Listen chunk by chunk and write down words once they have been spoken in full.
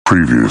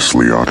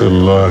Previously on the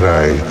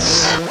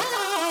Luddites.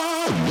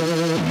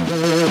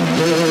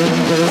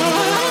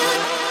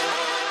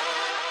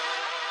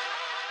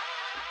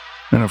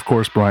 And of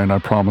course, Brian, I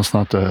promise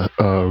not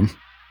to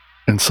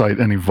incite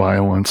any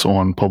violence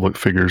on public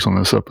figures on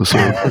this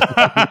episode.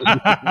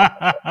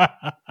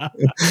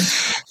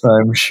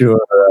 I'm sure.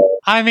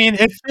 I mean,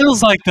 it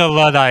feels like the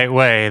Luddite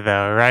way,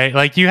 though, right?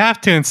 Like, you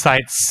have to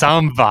incite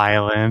some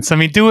violence. I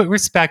mean, do it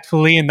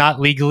respectfully and not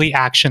legally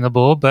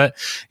actionable, but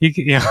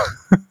you know.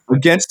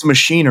 Against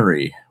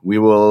machinery. We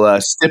will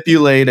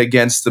stipulate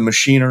against the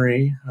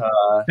machinery.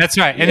 That's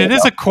right, and it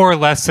is a core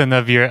lesson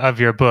of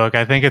your book.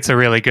 I think it's a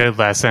really good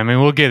lesson. I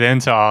mean, we'll get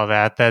into all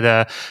that.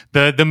 That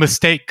the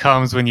mistake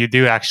comes when you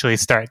do actually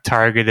start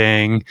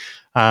targeting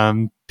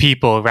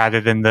people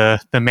rather than the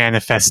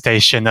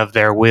manifestation of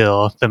their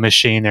will, the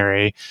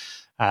machinery.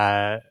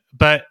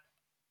 But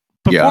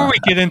before we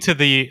get into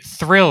the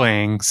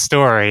thrilling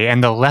story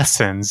and the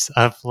lessons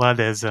of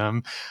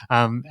Luddism,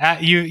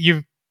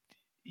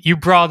 you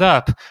brought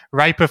up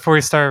right before we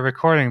started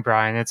recording,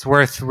 Brian, it's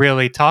worth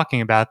really talking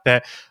about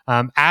that.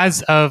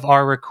 As of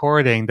our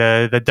recording,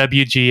 the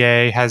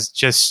WGA has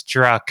just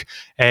struck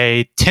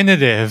a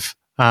tentative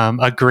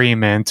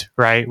agreement,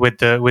 right, with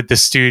the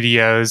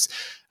studios.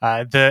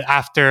 I'm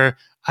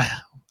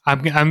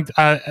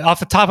off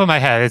the top of my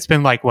head, it's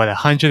been like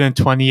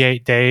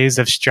 128 days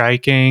of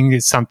striking,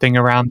 something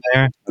around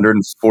there.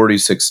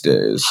 146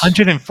 days.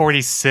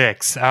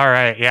 146. All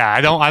right, yeah.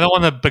 I don't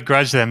want to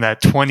begrudge them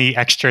that 20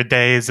 extra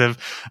days of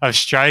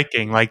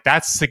striking. Like,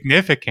 that's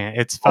significant.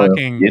 It's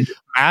fucking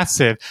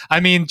massive. I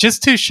mean,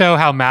 just to show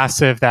how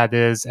massive that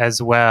is as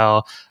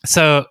well.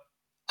 So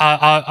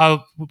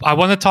I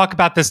want to talk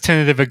about this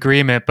tentative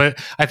agreement,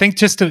 but I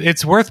think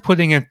it's worth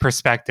putting in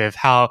perspective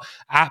how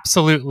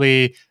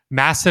absolutely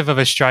massive of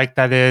a strike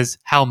that is,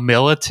 how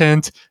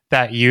militant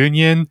that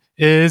union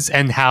is,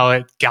 and how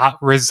it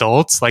got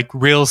results, like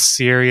real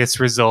serious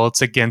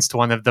results against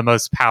one of the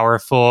most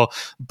powerful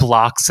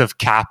blocks of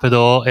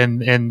capital in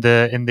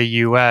the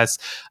US.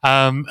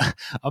 I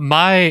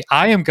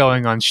am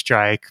going on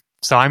strike.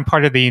 So I'm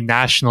part of the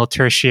National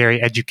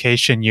Tertiary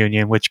Education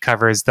Union, which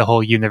covers the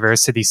whole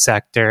university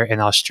sector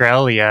in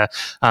Australia,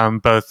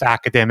 both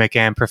academic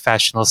and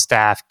professional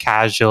staff,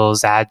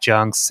 casuals,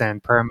 adjuncts,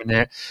 and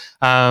permanent.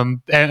 I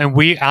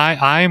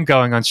am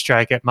going on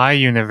strike at my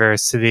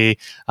university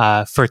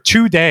for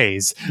 2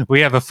 days. We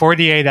have a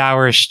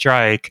 48-hour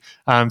strike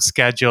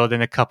scheduled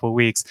in a couple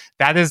weeks.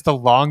 That is the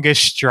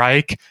longest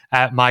strike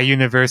at my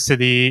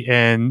university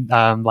in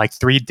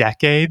 3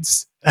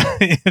 decades.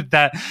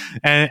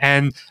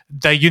 And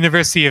the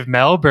University of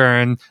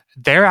Melbourne,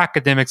 their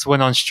academics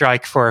went on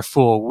strike for a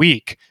full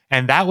week,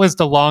 and that was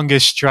the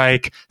longest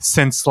strike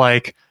since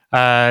the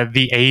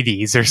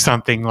 80s or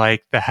something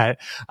like that.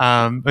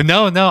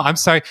 No, I'm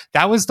sorry,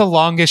 that was the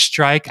longest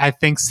strike I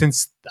think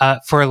since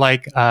for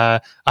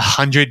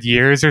 100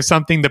 years or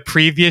something. The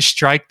previous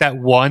strike that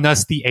won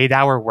us the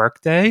 8-hour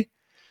workday.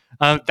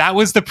 That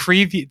was the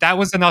preview. That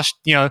was the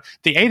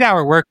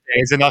 8-hour workday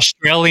is an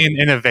Australian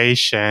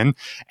innovation,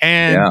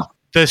 and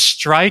the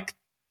strike.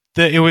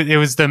 It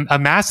was a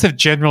massive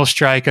general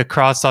strike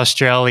across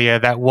Australia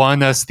that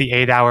won us the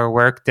 8-hour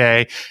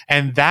workday,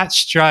 and that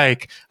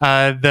strike,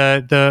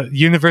 the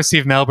University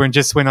of Melbourne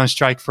just went on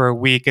strike for a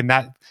week, and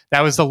that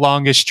was the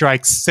longest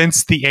strike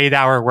since the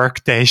 8-hour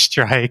workday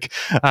strike,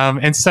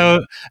 and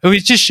so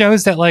it just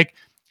shows that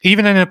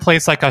even in a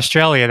place like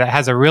Australia that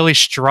has a really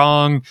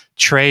strong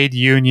trade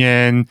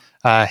union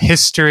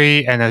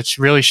history and a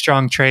really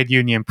strong trade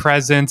union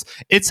presence,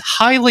 it's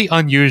highly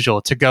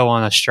unusual to go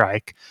on a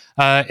strike.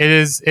 It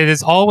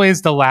is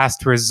always the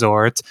last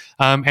resort,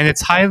 and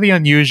it's highly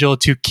unusual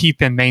to keep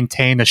and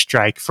maintain a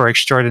strike for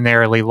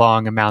extraordinarily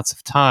long amounts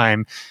of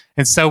time.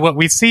 And so what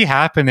we see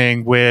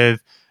happening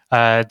with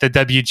the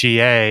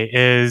WGA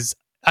is,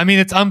 I mean,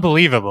 it's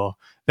unbelievable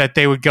that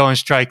they would go on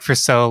strike for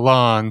so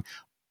long.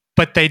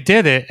 But they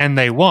did it, and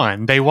they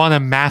won. They won a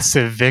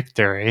massive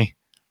victory.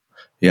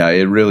 Yeah,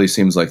 it really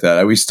seems like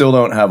that. We still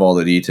don't have all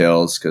the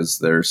details because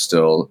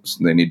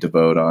they need to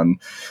vote on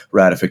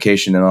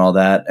ratification and all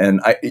that.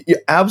 And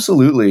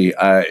absolutely,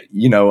 I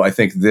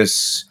think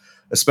this,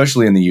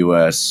 especially in the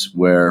U.S.,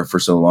 where for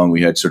so long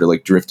we had sort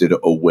of drifted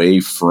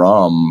away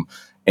from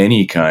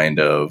any kind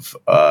of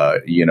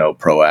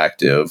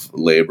proactive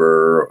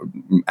labor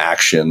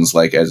actions,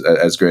 like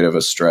as great of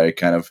a strike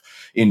kind of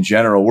in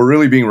general, we're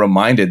really being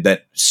reminded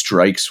that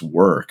strikes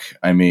work.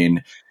 I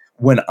mean,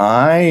 when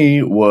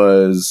I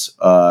was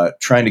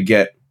trying to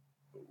get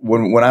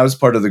when I was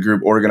part of the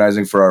group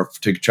organizing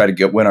to try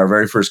to win our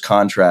very first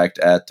contract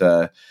at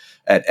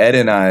Ed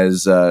and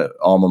I's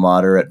alma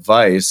mater at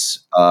Vice,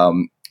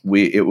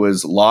 it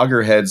was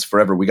loggerheads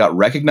forever. We got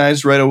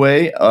recognized right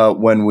away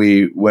when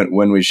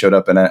we showed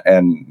up and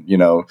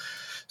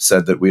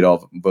said that we'd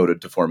all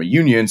voted to form a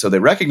union. So they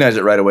recognized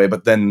it right away.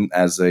 But then,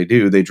 as they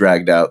do, they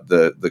dragged out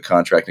the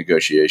contract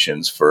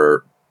negotiations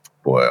for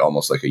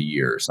almost like a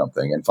year or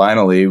something. And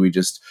finally, we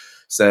just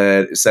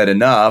said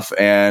enough.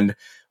 And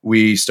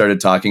we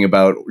started talking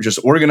about just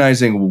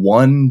organizing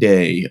one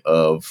day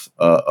of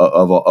a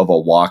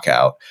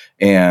walkout.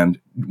 And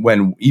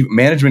when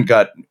management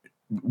got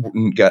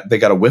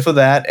a whiff of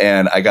that,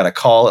 and I got a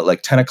call at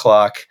like 10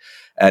 o'clock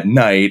at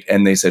night,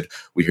 and they said,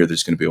 "We hear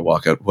there's going to be a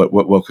walkout.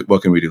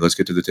 What can we do? Let's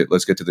get to the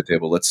let's get to the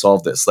table. Let's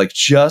solve this." Like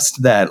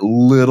just that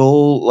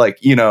little, like,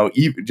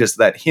 just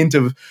that hint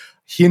of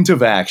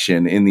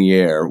action in the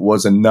air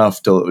was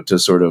enough to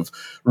sort of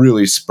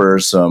really spur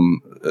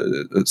some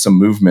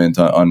movement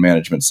on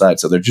management side.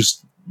 So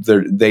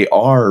they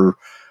are,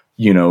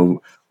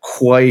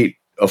 quite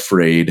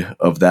afraid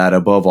of that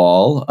above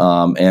all.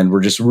 And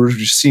we're just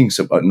seeing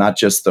some, not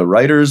just the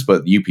writers,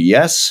 but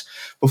UPS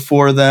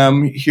before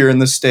them here in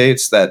the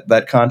States.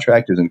 That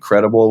contract is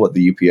incredible, what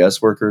the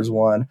UPS workers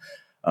won.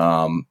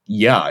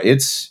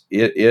 It's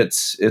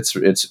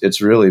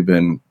really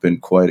been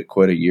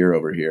quite a year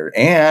over here.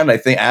 And I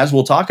think, as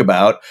we'll talk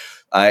about,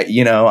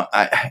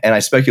 I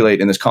speculate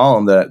in this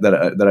column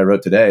that I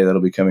wrote today,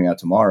 that'll be coming out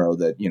tomorrow,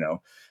 that,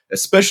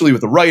 especially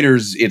with the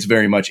writers, it's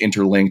very much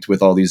interlinked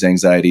with all these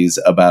anxieties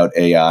about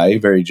AI,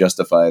 very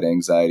justified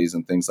anxieties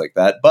and things like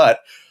that.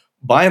 But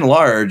by and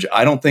large,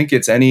 I don't think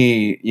it's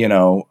any,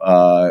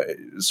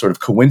 sort of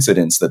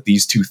coincidence that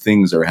these two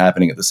things are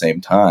happening at the same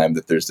time,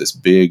 that there's this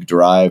big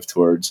drive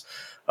towards,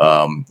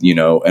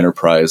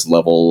 enterprise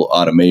level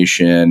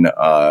automation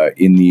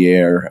in the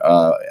air.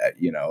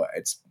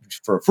 It's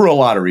for a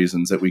lot of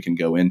reasons that we can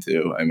go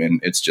into. I mean,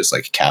 it's just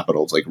like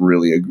capital's like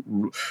really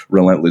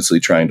relentlessly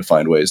trying to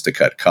find ways to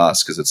cut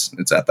costs because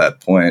it's at that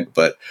point.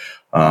 But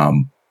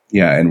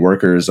and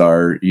workers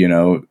are,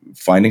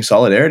 finding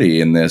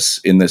solidarity in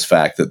this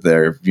fact that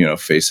they're,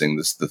 facing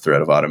the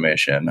threat of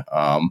automation.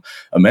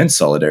 Immense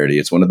solidarity.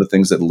 It's one of the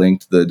things that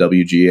linked the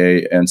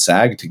WGA and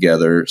SAG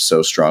together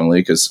so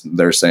strongly, because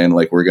they're saying,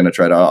 like, we're going to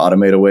try to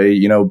automate away,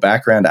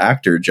 background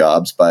actor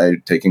jobs by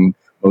taking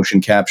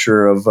motion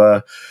capture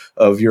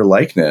of your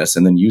likeness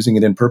and then using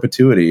it in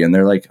perpetuity. And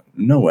they're like,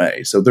 no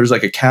way. So there's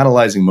like a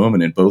catalyzing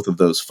moment in both of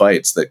those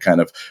fights that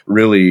kind of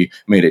really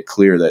made it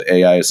clear that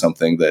AI is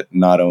something that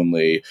not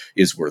only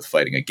is worth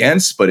fighting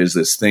against, but is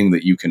this thing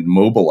that you can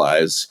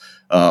mobilize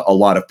a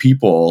lot of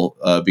people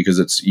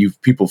because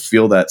people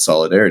feel that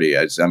solidarity.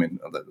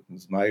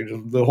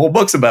 The whole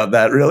book's about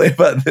that, really,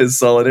 about this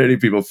solidarity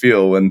people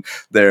feel when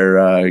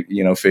they're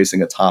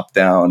facing a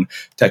top-down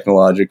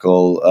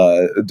technological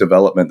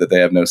development that they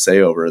have no say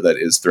over, that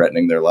is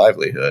threatening their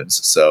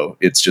livelihoods. So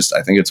it's just,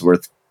 I think it's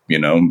worth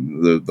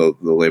the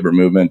labor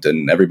movement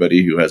and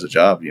everybody who has a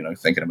job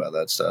thinking about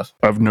that stuff.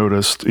 I've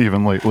noticed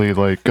even lately,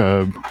 like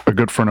a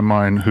good friend of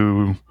mine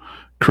who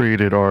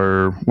created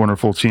our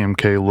wonderful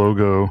TMK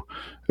logo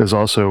is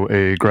also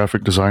a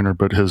graphic designer,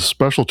 but his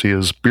specialty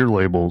is beer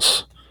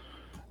labels.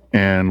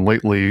 And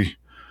lately,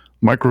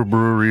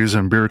 microbreweries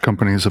and beer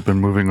companies have been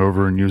moving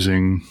over and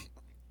using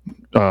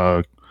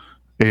AI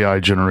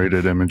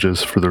generated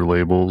images for their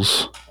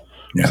labels.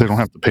 Yeah. They don't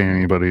have to pay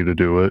anybody to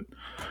do it.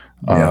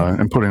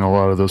 And putting a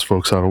lot of those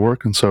folks out of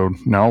work. And so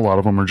now a lot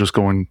of them are just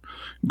going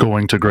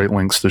to great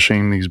lengths to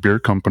shame these beer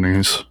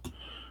companies.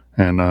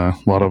 And a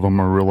lot of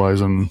them are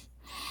realizing,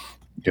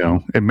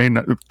 it may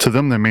not, to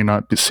them, they may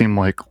not seem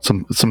like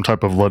some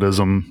type of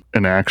Luddism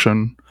in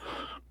action,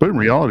 but in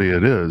reality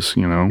it is,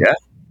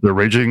 They're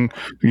raging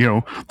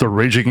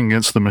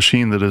against the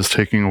machine that is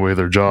taking away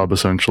their job,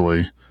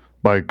 essentially,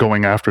 by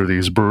going after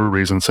these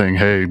breweries and saying,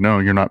 hey, no,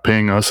 you're not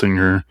paying us, and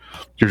you're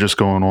just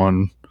going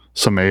on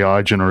some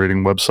AI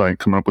generating website,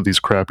 coming up with these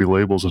crappy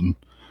labels, and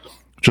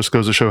just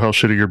goes to show how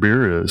shitty your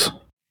beer is.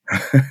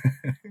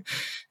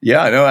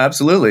 Yeah, no,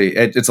 absolutely.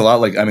 It's a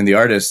lot like, the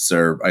artists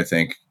are, I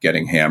think,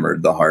 getting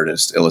hammered the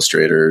hardest.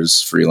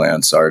 Illustrators,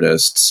 freelance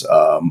artists,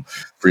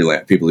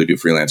 freelance people who do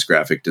freelance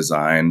graphic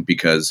design,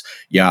 because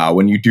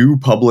when you do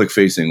public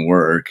facing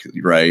work,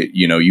 right,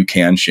 you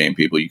can shame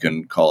people, you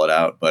can call it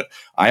out. But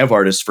I have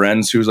artist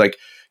friends who's like,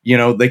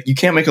 you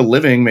can't make a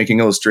living making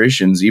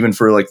illustrations, even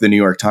for like the New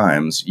York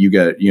Times. You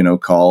get,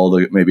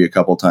 called maybe a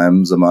couple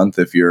times a month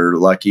if you're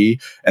lucky.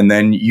 And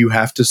then you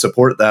have to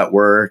support that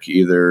work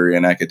either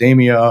in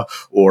academia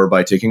or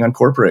by taking on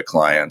corporate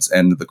clients.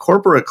 And the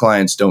corporate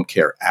clients don't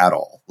care at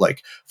all,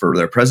 like for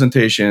their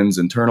presentations,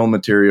 internal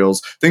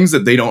materials, things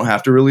that they don't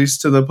have to release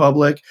to the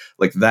public.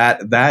 Like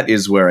that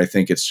is where I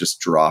think it's just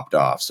dropped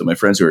off. So my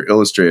friends who are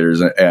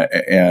illustrators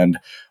and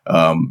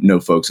no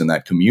folks in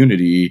that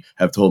community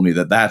have told me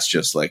that that's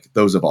just like,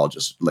 those have all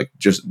just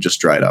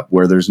dried up,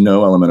 where there's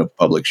no element of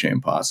public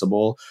shame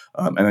possible.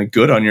 And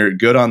good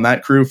on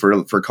that crew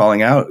for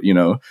calling out,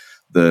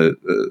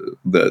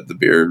 the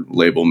beer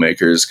label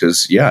makers,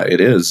 because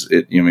it is.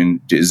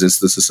 Is this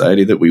the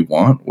society that we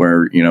want,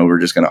 where we're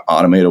just going to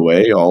automate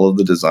away all of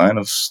the design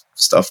of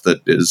stuff that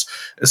is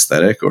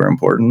aesthetic or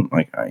important?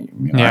 Like, I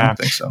don't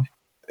think so.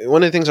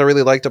 One of the things I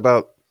really liked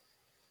about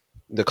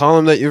the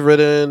column that you've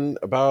written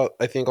about,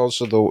 I think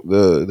also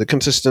the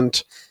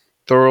consistent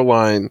thorough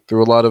line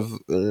through a lot of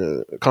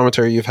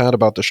commentary you've had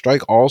about the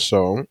strike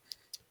also,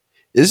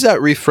 is that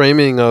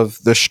reframing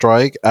of the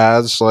strike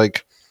as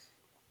like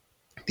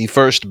the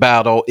first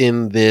battle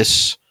in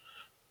this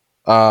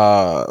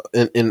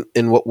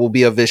in what will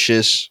be a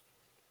vicious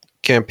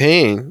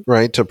campaign,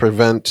 right, to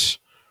prevent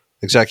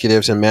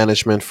executives and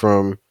management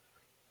from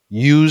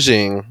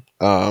using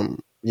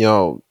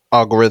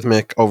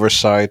algorithmic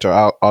oversight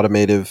or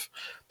automative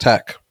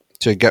tech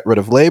to get rid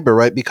of labor,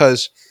 right?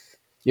 Because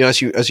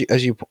as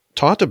you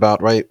talked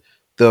about, right,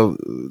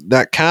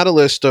 that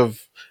catalyst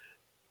of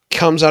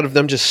comes out of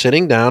them just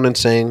sitting down and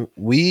saying,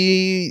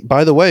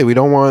 by the way, we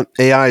don't want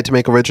AI to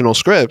make original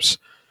scripts.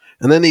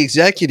 And then the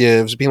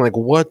executives being like,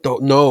 what? No,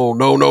 no,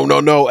 no, no,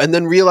 no. And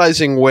then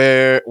realizing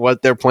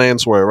what their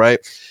plans were, right?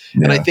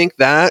 Yeah. And I think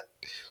that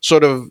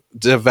sort of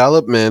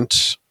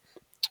development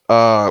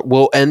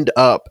will end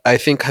up, I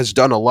think, has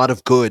done a lot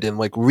of good in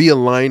like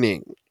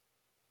realigning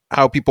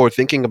how people are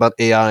thinking about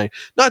AI,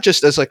 not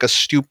just as like a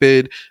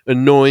stupid,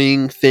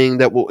 annoying thing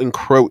that will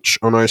encroach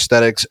on our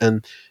aesthetics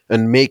and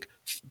make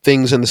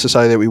things in the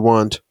society that we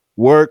want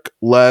work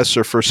less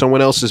or for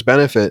someone else's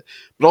benefit,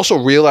 but also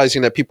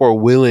realizing that people are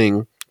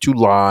willing to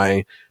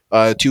lie,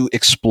 to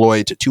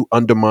exploit, to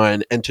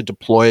undermine, and to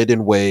deploy it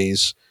in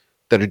ways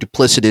that are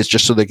duplicitous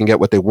just so they can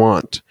get what they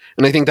want.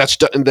 And I think that's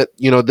done, that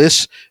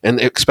this, and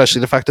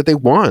especially the fact that they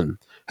won,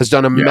 has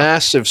done a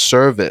massive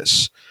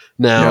service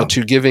now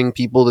to giving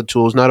people the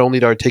tools not only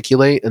to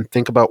articulate and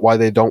think about why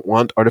they don't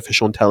want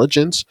artificial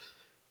intelligence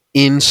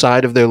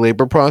inside of their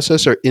labor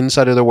process or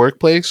inside of their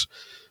workplace,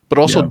 but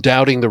also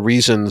doubting the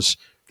reasons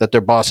that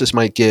their bosses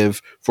might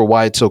give for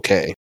why it's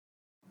okay.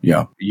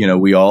 Yeah.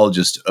 We all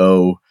just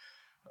owe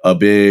a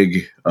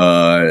big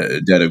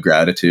debt of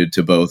gratitude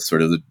to both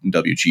sort of the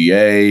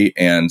WGA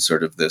and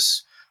sort of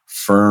this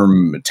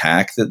firm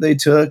tack that they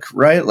took,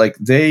 right? Like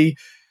they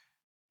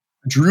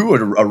drew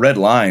a red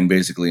line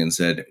basically and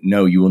said,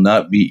 no, you will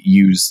not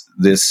use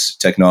this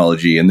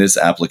technology in this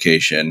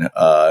application.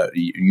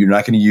 You're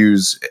not going to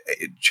use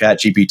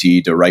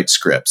ChatGPT to write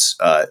scripts.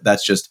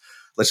 Let's just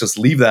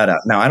leave that out.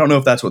 Now, I don't know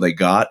if that's what they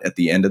got at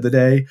the end of the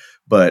day,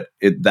 but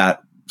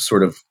that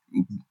sort of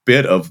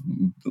bit of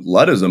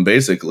Luddism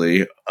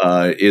basically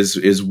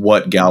is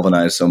what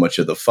galvanized so much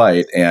of the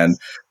fight. And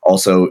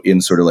also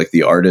in sort of like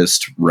the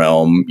artist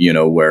realm,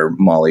 where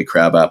Molly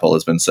Crabapple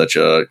has been such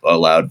a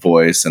loud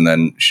voice. And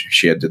then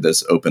she had did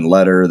this open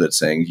letter that's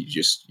saying, you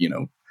just,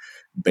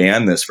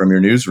 ban this from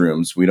your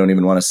newsrooms. We don't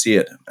even want to see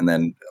it. And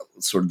then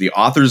sort of the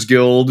Authors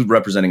Guild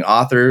representing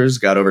authors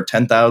got over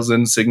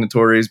 10,000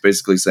 signatories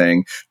basically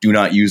saying, do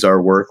not use our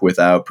work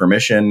without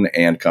permission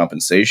and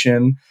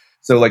compensation.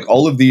 So like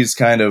all of these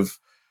kind of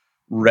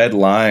red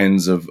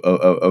lines of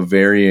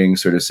varying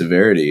sort of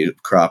severity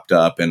cropped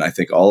up. And I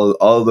think all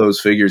of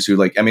those figures who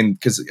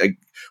because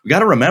we got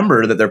to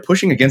remember that they're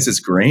pushing against this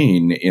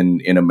grain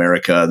in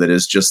America that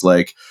is just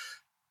like,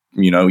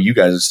 you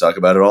guys talk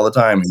about it all the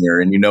time here,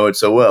 and it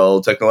so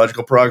well.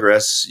 Technological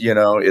progress,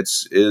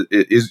 it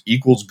is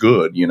equals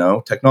good.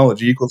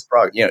 Technology equals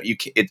progress.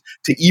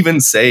 To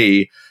even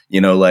say,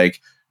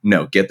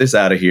 no, get this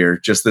out of here.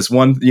 Just this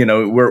one,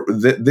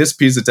 this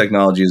piece of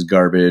technology is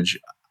garbage.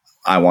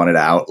 I want it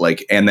out.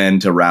 And then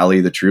to rally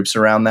the troops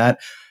around that.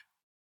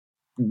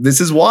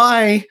 This is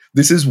why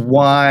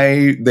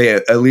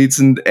the elites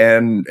and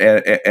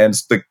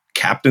the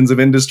captains of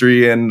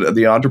industry and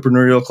the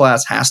entrepreneurial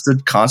class has to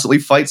constantly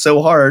fight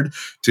so hard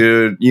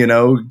to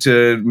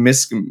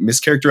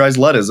mischaracterize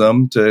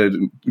Luddism,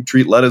 to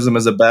treat Luddism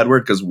as a bad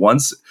word. Because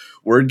once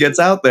word gets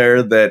out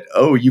there that,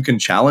 you can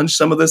challenge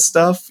some of this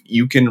stuff,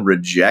 you can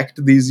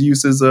reject these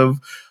uses of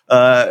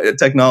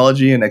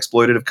technology and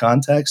exploitative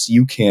context,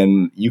 you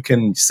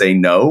can say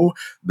no,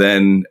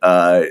 then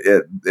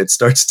it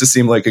starts to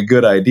seem like a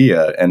good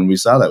idea. And we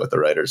saw that with the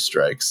writers'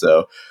 strike.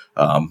 So,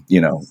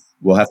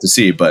 we'll have to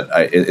see, but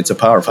it's a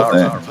powerful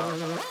thing.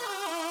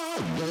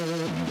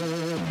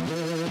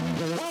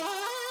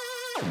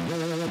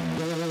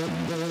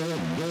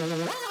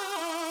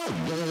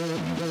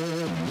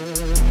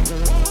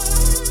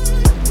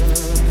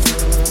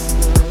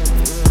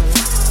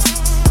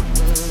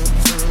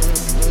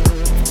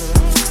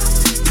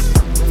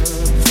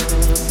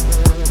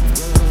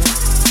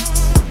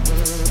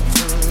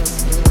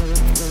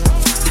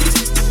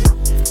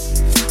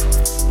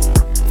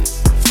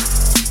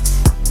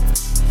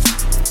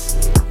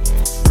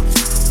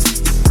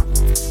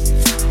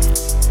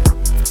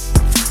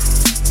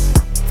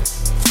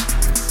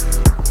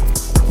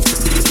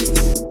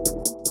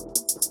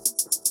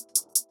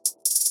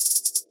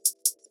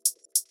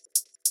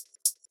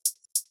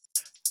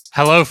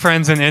 Hello,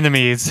 friends and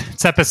enemies.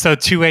 It's episode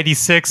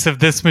 286 of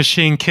This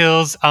Machine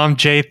Kills. I'm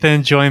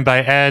Jathan, joined by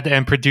Ed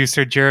and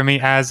producer Jeremy,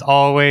 as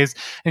always.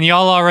 And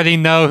y'all already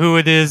know who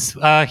it is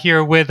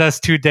here with us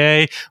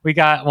today. We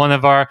got one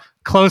of our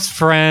close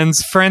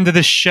friends, friend of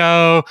the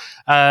show,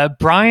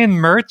 Brian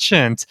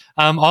Merchant.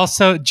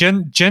 Also,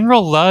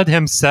 General Ludd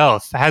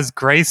himself has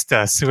graced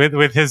us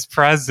with his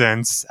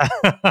presence.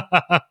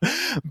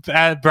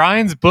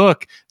 Brian's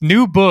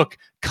new book,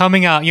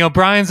 coming out.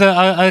 Brian's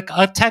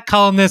a tech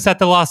columnist at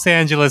the Los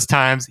Angeles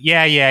Times.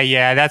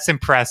 Yeah, that's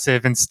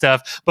impressive and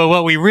stuff. But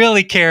what we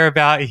really care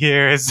about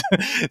here is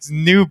his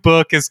new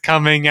book is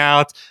coming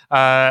out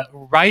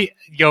right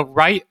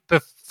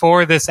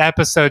before this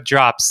episode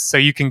drops. So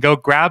you can go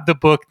grab the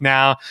book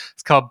now.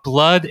 It's called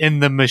Blood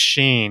in the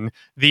Machine,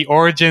 The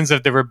Origins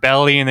of the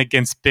Rebellion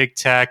Against Big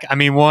Tech. I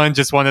mean, one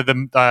of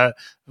the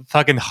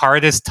fucking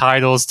hardest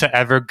titles to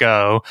ever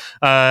go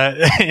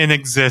in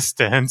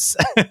existence.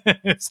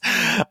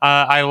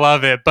 I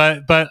love it.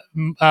 But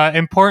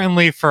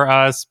importantly for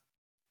us,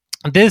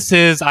 this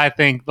is, I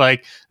think,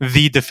 like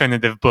the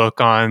definitive book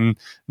on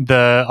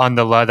the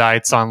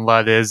Luddites, on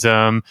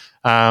Luddism,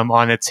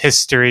 on its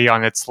history,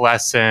 on its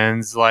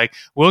lessons. Like,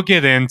 we'll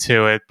get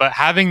into it, but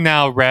having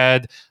now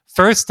read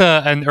first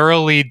an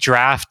early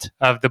draft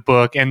of the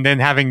book, and then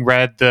having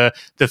read the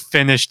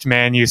finished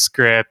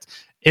manuscript,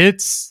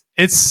 it's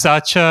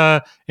such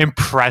a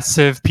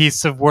impressive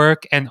piece of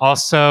work, and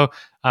also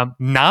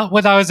not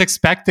what I was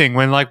expecting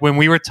when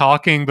we were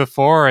talking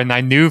before, and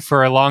I knew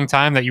for a long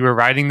time that you were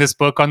writing this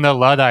book on the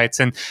Luddites,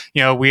 and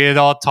we had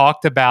all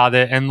talked about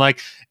it, and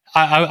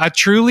I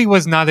truly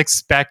was not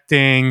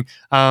expecting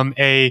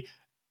a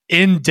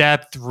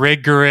in-depth,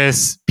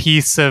 rigorous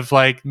piece of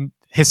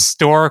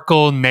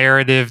historical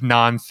narrative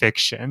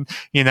nonfiction.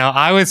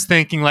 I was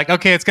thinking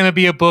okay, it's going to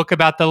be a book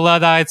about the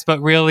Luddites,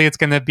 but really it's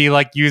going to be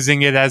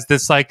using it as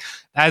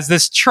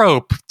this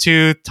trope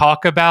to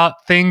talk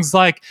about things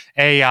like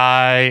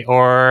AI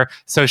or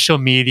social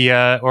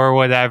media or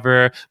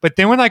whatever. But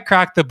then when I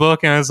cracked the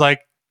book and I was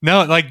like,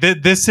 no,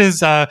 this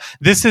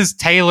is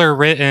Taylor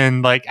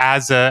written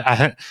as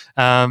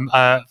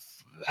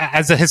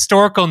a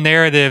historical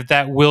narrative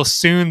that will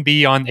soon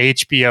be on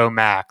HBO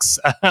Max.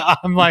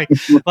 I'm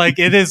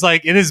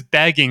it is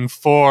begging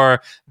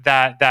for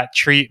that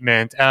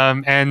treatment.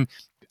 And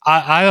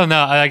I don't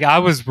know. I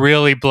was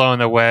really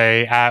blown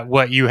away at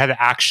what you had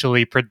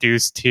actually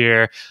produced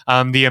here.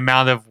 The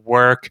amount of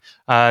work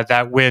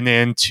that went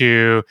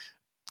into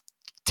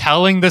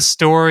telling the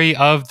story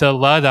of the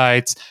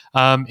Luddites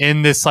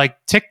in this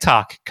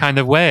TikTok kind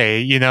of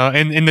way,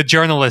 in the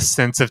journalist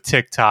sense of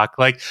TikTok,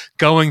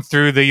 going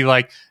through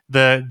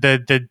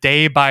the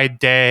day by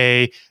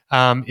day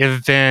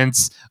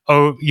events,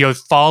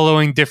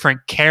 following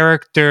different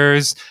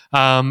characters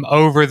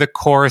over the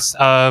course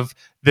of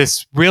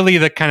this, really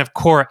the kind of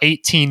core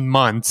 18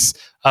 months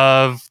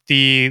of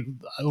the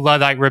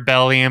Luddite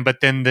rebellion, but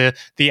then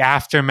the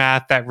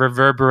aftermath that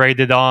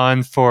reverberated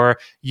on for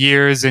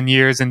years and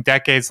years and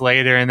decades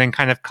later, and then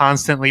kind of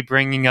constantly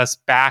bringing us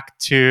back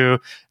to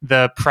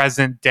the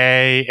present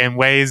day in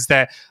ways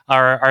that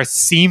are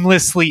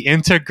seamlessly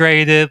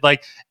integrated.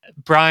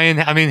 Brian,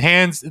 I mean,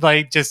 hands,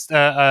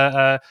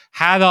 hat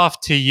off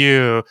to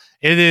you.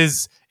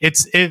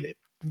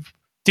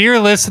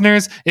 Dear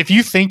listeners, if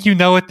you think you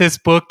know what this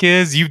book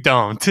is, you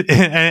don't,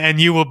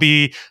 and you will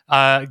be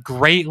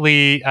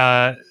greatly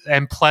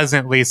and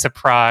pleasantly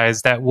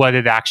surprised at what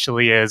it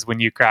actually is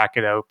when you crack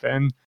it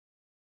open.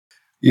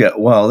 Yeah,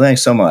 well,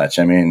 thanks so much.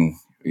 I mean,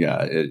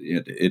 yeah,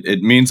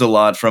 it means a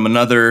lot from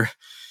another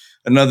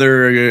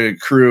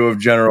crew of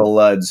General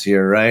Ludds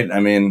here, right? I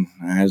mean,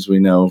 as we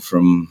know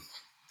from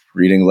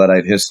reading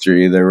Luddite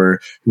history, there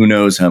were who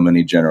knows how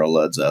many General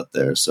Ludds out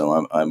there.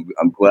 So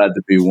I'm glad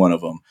to be one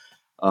of them.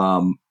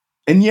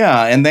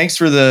 And thanks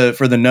for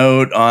the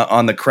note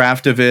on the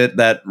craft of it.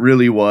 That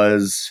really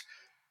was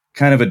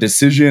kind of a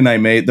decision I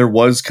made. There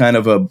was kind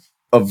of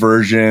a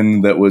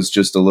version that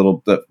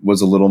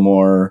was a little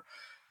more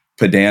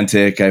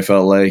pedantic. I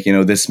felt like,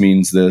 this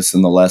means this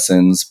and the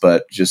lessons,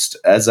 but just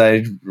as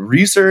I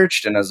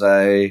researched and as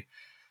I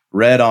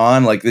read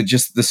on,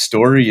 the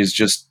story is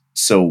just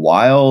so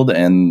wild,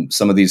 and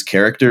some of these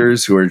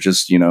characters who are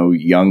just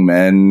young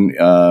men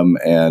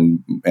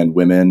and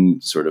women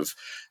sort of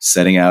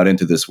setting out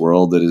into this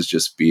world that is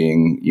just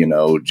being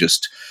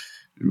just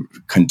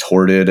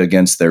contorted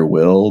against their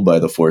will by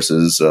the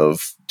forces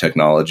of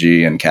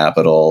technology and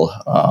capital,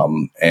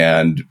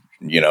 and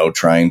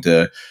trying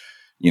to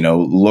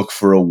look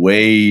for a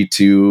way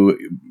to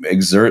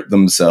exert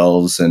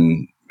themselves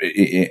and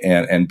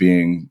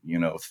being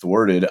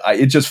thwarted.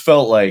 It just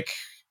felt like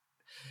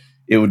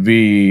it would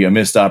be a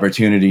missed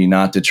opportunity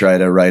not to try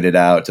to write it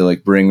out, to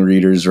bring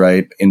readers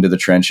right into the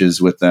trenches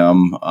with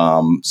them.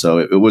 So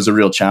it was a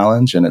real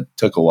challenge, and it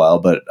took a while,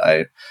 but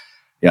I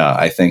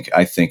think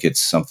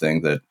it's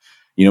something that,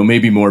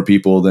 maybe more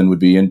people than would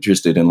be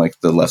interested in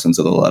the lessons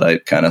of the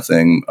Luddite kind of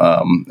thing.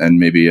 And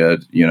maybe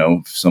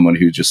someone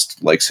who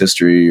just likes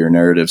history or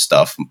narrative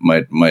stuff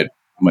might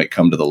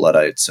come to the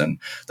Luddites. And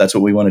that's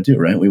what we want to do,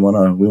 right? We want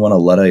to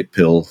Luddite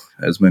pill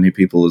as many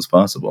people as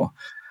possible.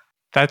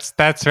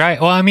 That's right.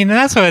 Well, I mean,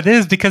 that's what it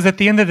is, because at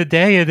the end of the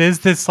day, it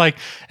is this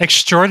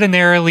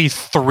extraordinarily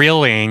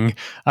thrilling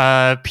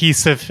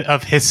piece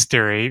of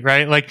history,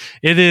 right?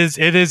 It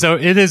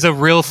is a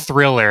real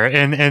thriller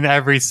in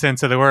every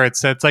sense of the word.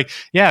 So it's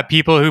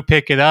people who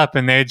pick it up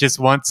and they just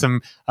want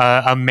some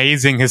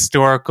amazing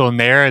historical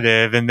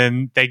narrative, and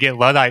then they get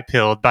Luddite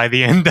pilled by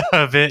the end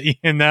of it,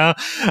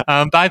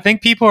 But I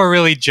think people are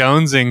really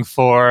jonesing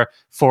for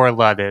for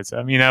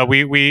Luddism.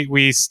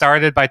 We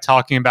started by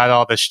talking about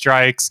all the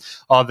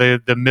strikes, all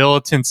the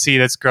militancy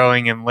that's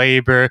growing in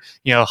labor.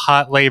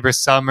 Hot labor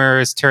summer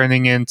is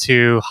turning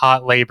into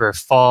hot labor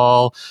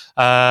fall,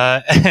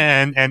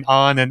 and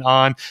on and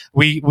on.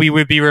 We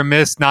would be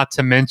remiss not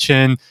to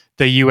mention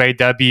the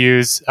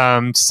UAW's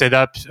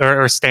sit-up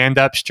or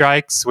stand-up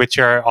strikes, which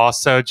are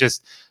also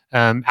just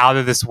out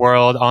of this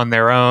world on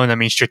their own. I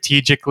mean,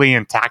 strategically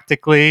and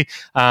tactically,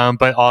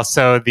 but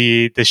also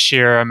the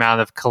sheer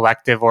amount of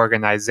collective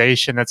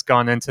organization that's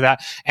gone into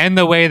that, and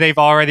the way they've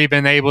already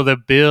been able to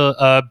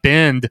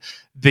bend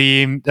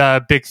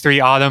the big three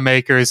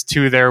automakers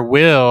to their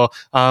will,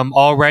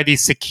 already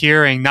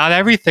securing not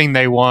everything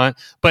they want,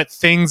 but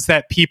things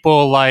that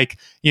people like,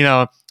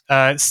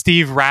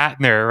 Steve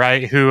Ratner,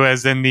 right, who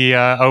was in the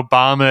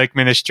Obama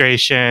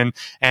administration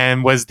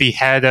and was the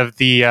head of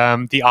the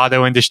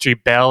auto industry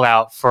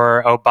bailout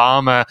for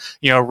Obama,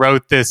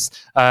 wrote this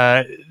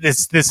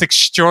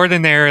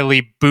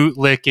extraordinarily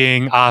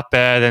bootlicking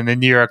op-ed in the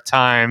New York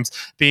Times,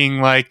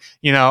 being like,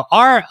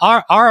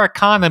 our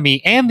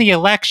economy and the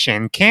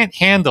election can't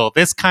handle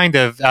this kind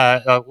of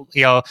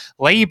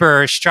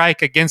labor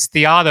strike against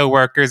the auto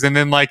workers, and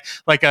then like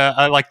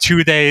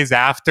 2 days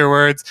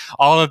afterwards,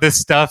 all of this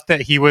stuff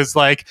that he was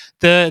like,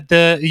 the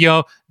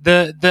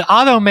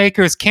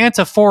automakers can't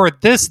afford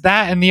this,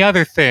 that, and the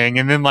other thing.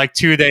 And then like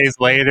 2 days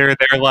later,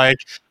 they're like,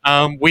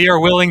 we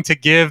are willing to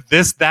give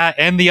this, that,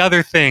 and the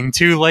other thing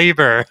to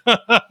labor.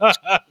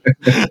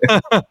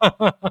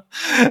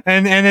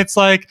 and it's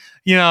like,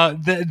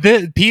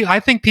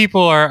 I think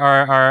people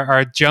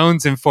are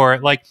jonesing for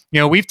it. Like,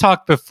 we've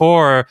talked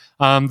before,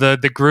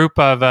 the group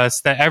of us,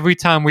 that every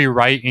time we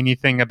write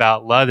anything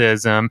about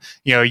Luddism,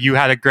 you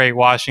had a great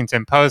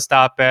Washington Post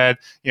op-ed,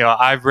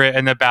 I've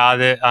written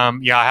about it. I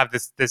have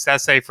this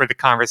essay for The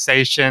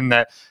Conversation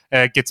that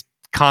gets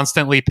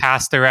constantly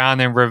passed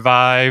around and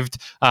revived.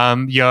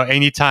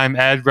 Anytime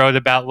Ed wrote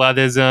about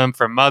Luddism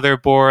for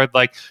Motherboard,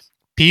 like,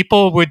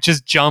 people would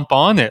just jump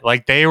on it.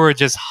 Like, they were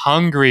just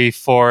hungry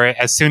for it.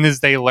 As soon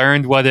as they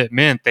learned what it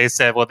meant, they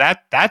said, well,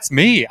 that's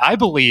me. I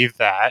believe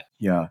that.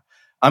 Yeah.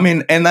 I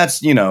mean, and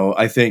that's,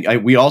 I think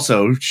we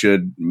also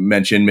should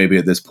mention maybe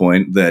at this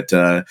point that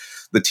the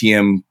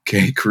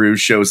TMK crew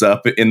shows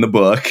up in the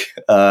book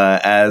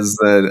as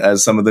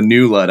some of the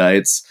new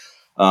Luddites.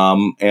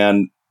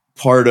 And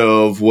part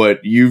of what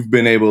you've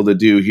been able to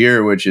do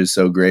here, which is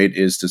so great,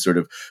 is to sort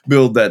of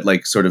build that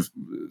like sort of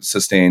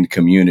sustained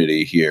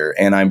community here.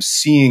 And I'm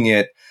seeing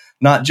it,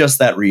 not just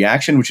that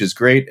reaction, which is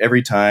great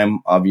every time.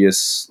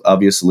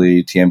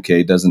 Obviously,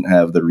 TMK doesn't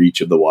have the reach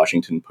of the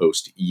Washington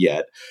Post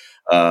yet.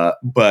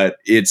 But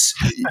it's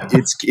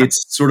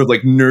sort of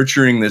like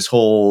nurturing this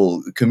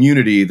whole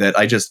community that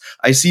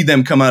I see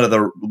them come out of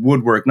the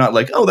woodwork, not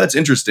like, oh, that's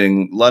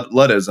interesting,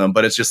 Luddism,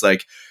 but it's just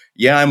like,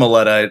 yeah, I'm a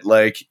Luddite.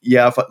 Like,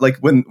 yeah,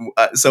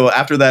 so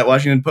after that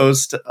Washington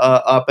Post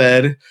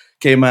op-ed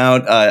came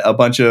out, a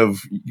bunch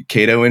of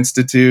Cato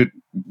Institute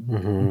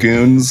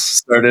goons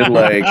started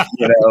like,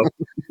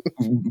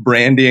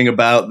 bandying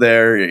about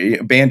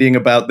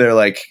their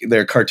like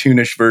their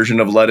cartoonish version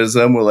of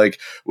Luddism. We're like,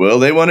 well,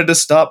 they wanted to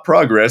stop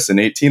progress in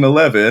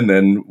 1811,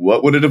 and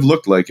what would it have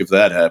looked like if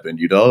that happened?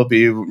 You'd all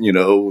be,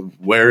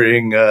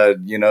 wearing, a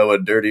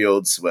dirty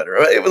old sweater.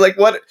 It was like,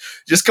 what?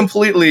 Just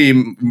completely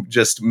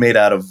just made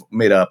up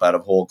out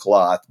of whole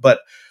cloth. But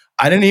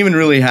I didn't even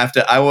really have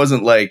to. I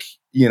wasn't like,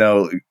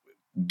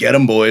 get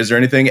them boys or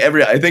anything.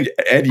 I think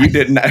Ed, you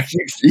didn't.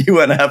 You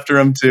went after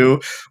him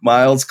too.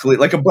 Miles,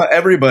 like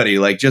everybody,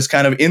 like just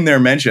kind of in their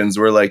mentions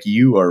were like,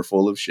 you are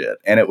full of shit.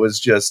 And it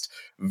was just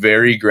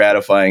very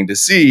gratifying to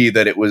see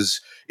that it was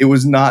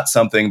not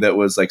something that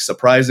was like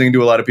surprising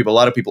to a lot of people. A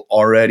lot of people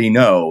already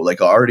know, like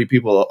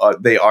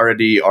they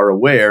already are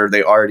aware,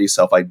 they already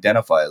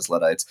self-identify as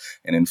Luddites.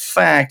 And in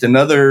fact,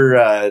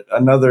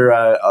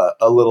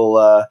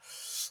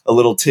 a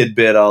little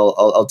tidbit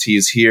I'll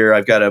tease here.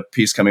 I've got a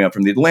piece coming up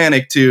from the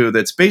Atlantic too.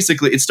 That's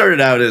basically, it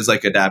started out as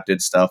like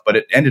adapted stuff, but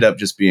it ended up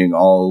just being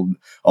all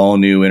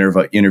new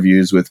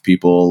interviews with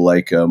people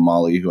like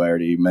Molly, who I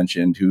already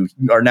mentioned, who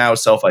are now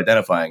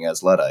self-identifying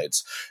as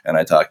Luddites. And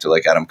I talked to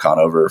like Adam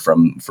Conover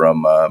from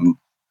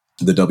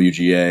the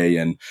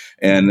WGA,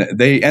 and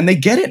they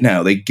get it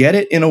now. They get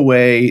it in a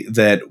way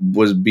that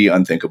would be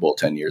unthinkable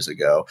 10 years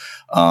ago.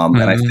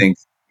 And I think,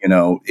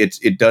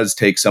 it does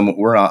take some.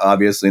 We're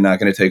obviously not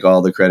going to take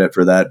all the credit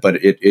for that, but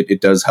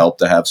it does help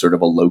to have sort of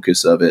a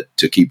locus of it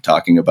to keep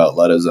talking about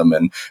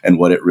Luddism and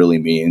what it really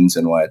means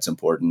and why it's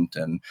important.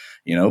 And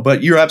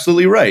but you're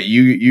absolutely right.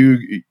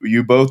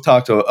 You both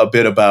talked a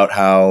bit about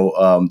how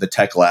the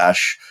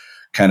techlash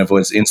kind of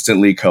was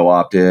instantly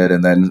co-opted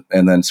and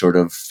then sort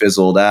of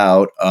fizzled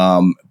out.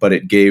 But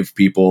it gave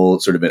people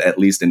sort of at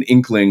least an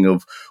inkling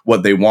of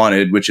what they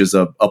wanted, which is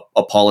a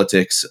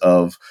politics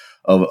of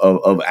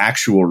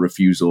actual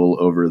refusal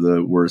over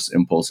the worst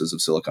impulses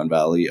of Silicon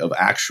Valley, of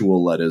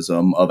actual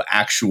Luddism, of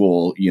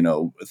actual,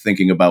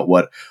 thinking about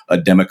what a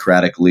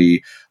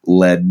democratically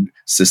led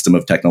system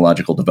of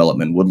technological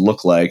development would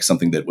look like,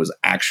 something that was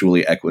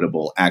actually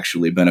equitable,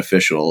 actually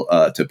beneficial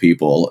to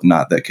people,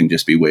 not that can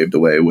just be waved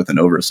away with an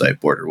oversight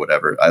board or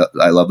whatever.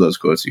 I love those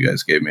quotes you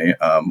guys gave me,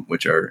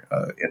 which are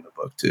in the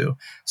book too.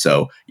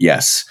 So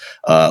yes,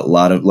 a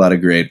lot of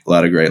great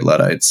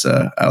Luddites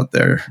out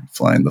there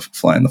flying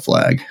the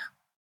flag.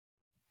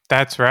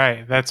 That's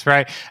right. That's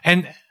right.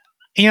 And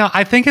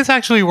I think it's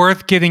actually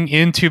worth getting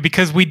into,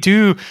 because we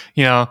do,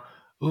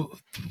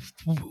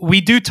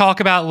 we do talk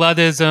about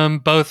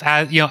Luddism both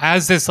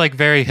as this like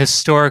very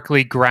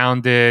historically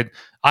grounded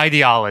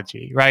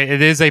ideology, right?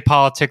 It is a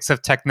politics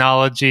of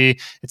technology.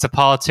 It's a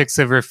politics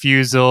of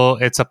refusal.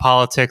 It's a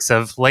politics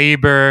of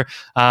labor.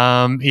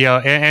 And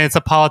it's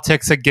a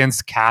politics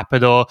against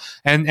capital.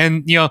 And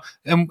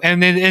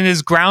it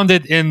is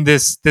grounded in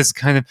this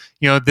kind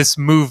of this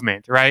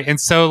movement, right?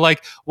 And so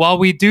like while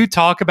we do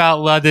talk about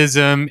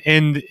Luddism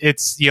in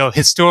its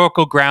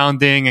historical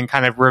grounding and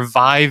kind of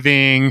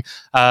reviving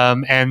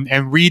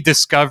and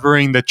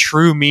rediscovering the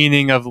true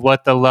meaning of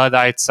what the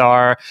Luddites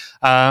are,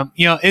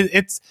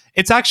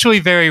 it's actually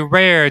very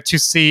rare to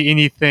see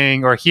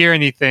anything or hear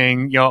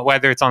anything,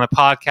 whether it's on a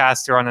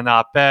podcast or on an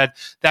op-ed,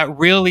 that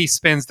really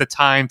spends the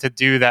time to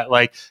do that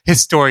like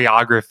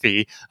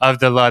historiography of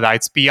the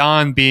Luddites,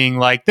 beyond being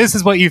like, this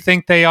is what you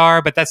think they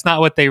are, but that's not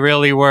what they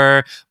really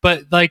were.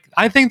 But like,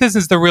 I think this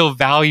is the real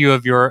value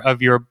of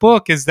your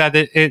book, is that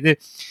it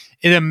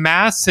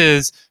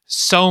amasses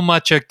so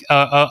much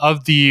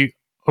of the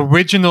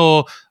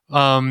original,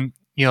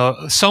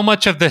 so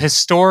much of the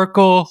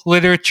historical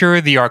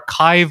literature, the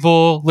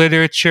archival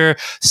literature,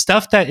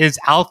 stuff that is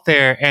out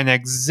there and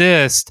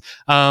exists,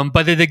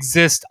 but it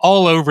exists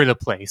all over the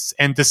place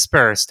and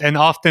dispersed, and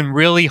often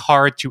really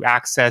hard to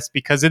access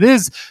because it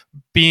is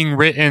being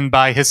written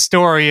by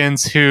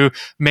historians who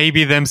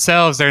maybe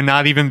themselves are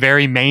not even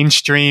very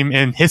mainstream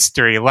in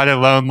history, let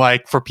alone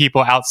like for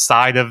people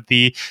outside of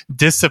the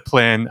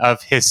discipline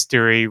of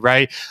history,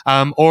 right?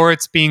 Or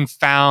it's being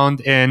found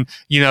in,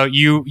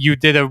 you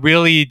did a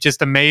really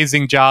just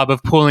amazing job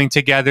of pulling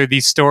together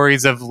these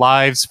stories of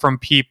lives from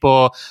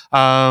people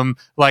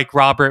like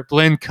Robert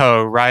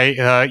Blincoe,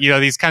 right?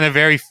 These kind of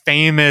very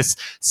famous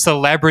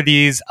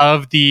celebrities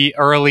of the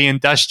early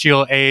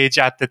industrial age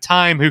at the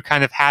time, who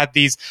kind of had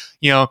these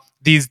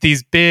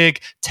these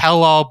big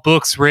tell-all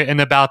books written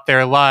about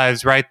their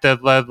lives, right? The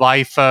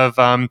life of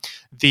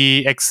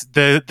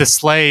the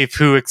slave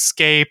who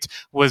escaped,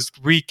 was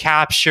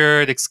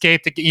recaptured,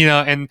 escaped,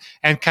 and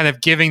kind of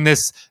giving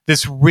this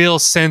real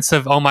sense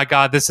of, oh my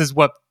God, this is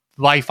what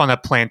life on a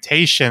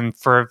plantation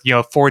for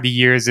 40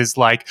 years is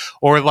like.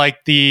 Or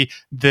like the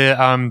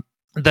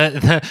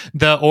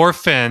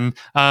orphan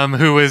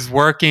who was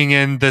working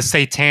in the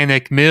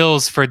satanic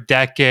mills for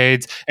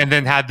decades, and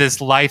then had this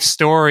life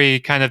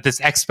story, kind of this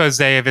expose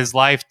of his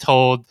life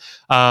told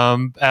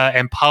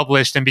and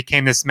published, and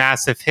became this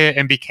massive hit,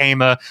 and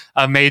became a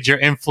major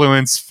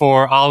influence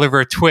for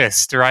Oliver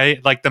Twist,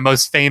 right? Like the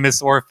most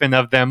famous orphan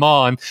of them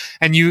all.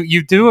 And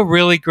you do a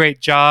really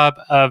great job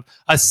of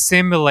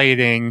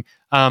assimilating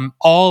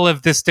all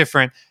of this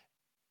different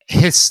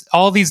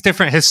all these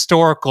different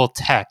historical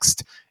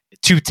texts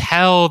to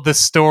tell the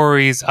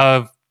stories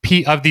of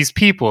these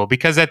people,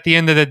 because at the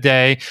end of the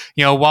day,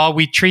 while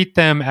we treat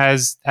them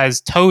as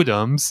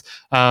totems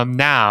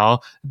now,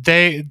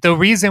 the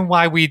reason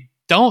why we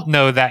don't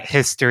know that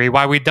history,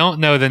 why we don't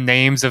know the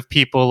names of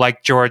people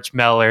like George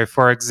Meller,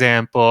 for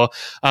example,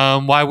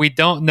 why we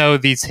don't know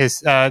these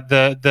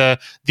the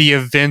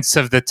events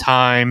of the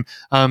time,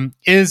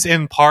 is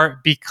in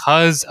part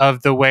because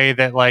of the way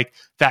that like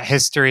that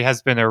history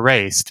has been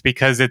erased,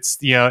 because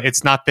it's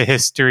not the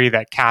history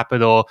that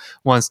capital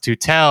wants to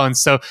tell. And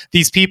so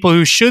these people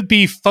who should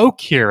be folk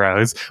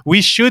heroes,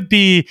 we should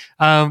be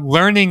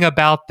learning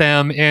about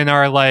them in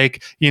our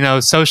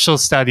social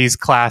studies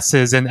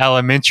classes in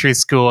elementary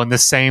school, in the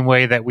same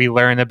way that we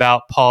learn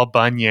about Paul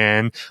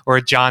Bunyan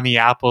or Johnny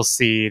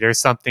Appleseed or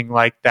something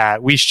like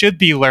that. We should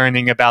be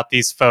learning about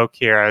these folk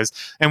heroes,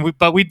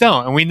 but we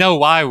don't, and we know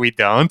why we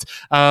don't.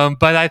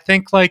 But I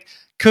think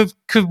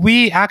could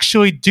we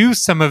actually do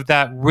some of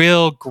that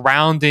real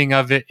grounding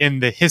of it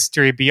in the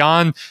history,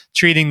 beyond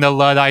treating the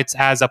Luddites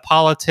as a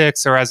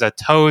politics or as a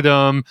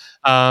totem,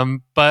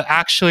 but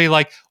actually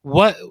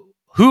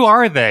who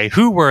are they?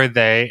 Who were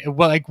they?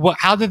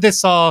 How did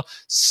this all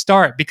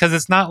start? Because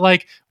it's not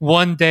like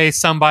one day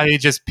somebody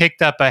just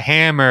picked up a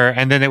hammer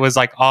and then it was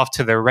like off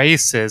to the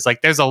races.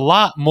 Like there's a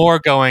lot more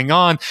going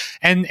on,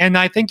 and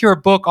I think your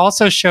book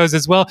also shows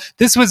as well.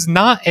 This was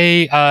not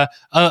a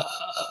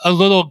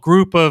little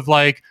group of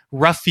like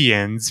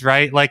ruffians,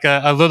 right? Like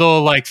a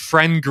little like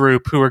friend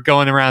group who were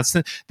going around.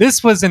 So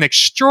this was an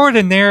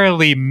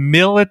extraordinarily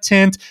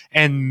militant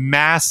and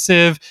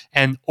massive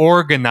and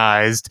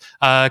organized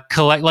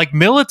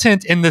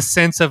militant in the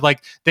sense of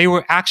like they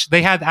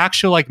had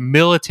actual like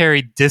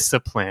military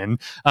discipline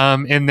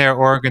in their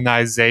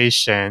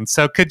organization.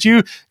 So could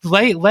you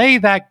lay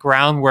that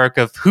groundwork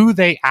of who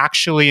they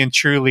actually and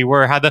truly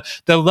were, how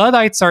the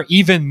Luddites are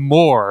even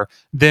more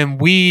than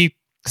we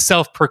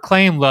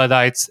self-proclaimed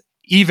Luddites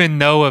even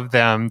know of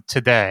them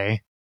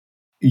today?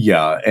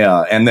 Yeah,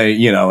 and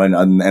they,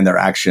 and their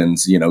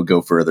actions,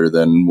 go further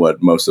than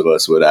what most of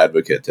us would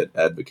advocate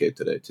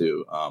today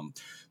too.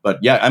 But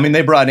yeah, I mean,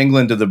 they brought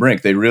England to the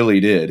brink. They really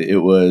did. It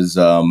was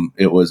a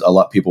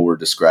lot. People were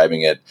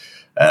describing it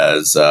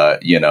as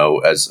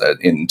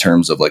in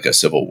terms of like a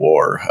civil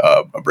war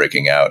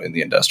breaking out in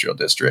the industrial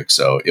district.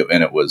 There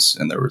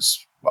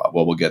was, well,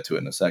 we'll get to it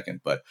in a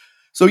second, but.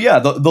 So yeah,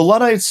 the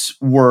Luddites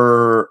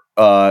were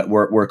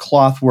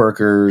cloth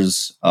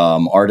workers,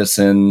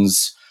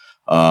 artisans,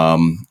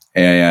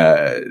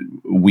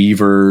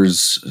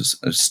 weavers,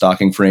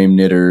 stocking frame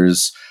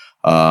knitters,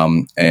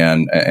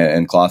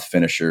 and cloth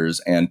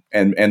finishers, and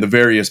the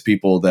various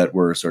people that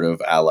were sort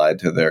of allied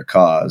to their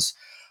cause,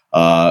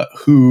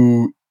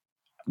 who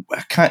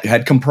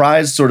had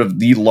comprised sort of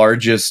the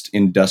largest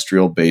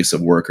industrial base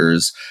of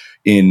workers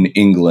in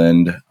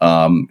England,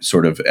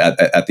 sort of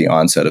at the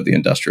onset of the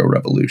Industrial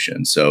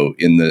Revolution. So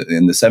in the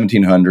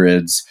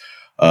 1700s,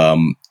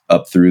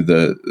 up through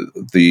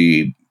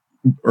the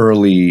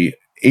early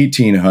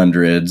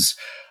 1800s,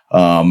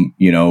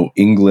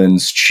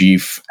 England's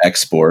chief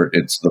export,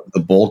 it's the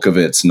bulk of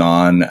its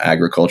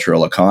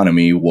non-agricultural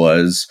economy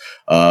was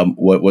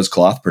what was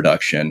cloth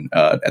production.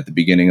 At the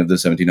beginning of the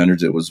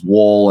 1700s, it was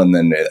wool, and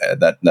then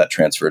that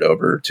transferred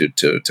over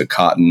to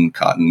cotton.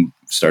 Cotton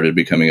started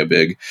becoming a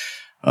big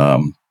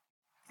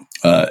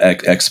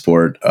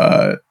export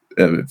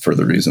for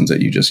the reasons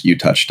that you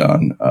touched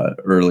on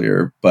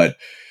earlier, but.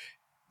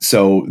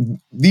 So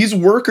these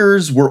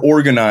workers were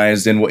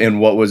organized in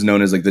what was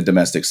known as like the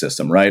domestic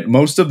system, right?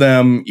 Most of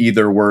them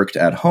either worked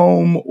at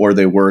home or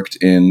they worked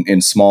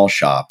in small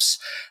shops.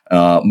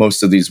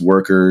 Most of these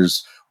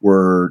workers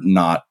were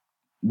not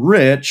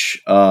rich,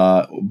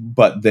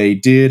 but they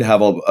did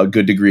have a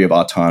good degree of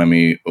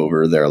autonomy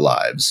over their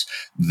lives.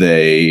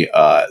 They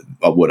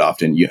would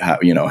often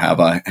have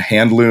a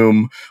hand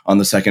loom on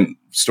the second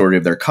story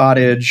of their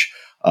cottage.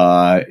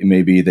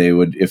 Maybe they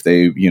would, if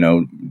they,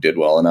 did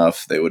well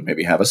enough, they would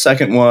maybe have a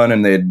second one,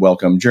 and they'd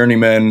welcome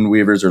journeymen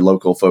weavers or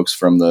local folks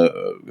from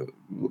the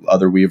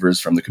other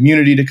weavers from the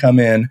community to come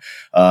in.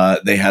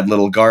 They had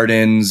little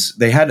gardens.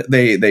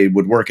 They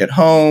would work at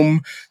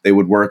home. They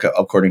would work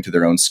according to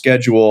their own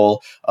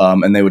schedule.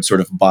 And they would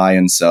sort of buy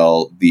and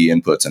sell the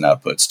inputs and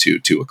outputs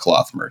to a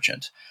cloth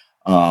merchant.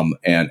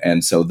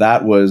 And so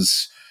that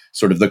was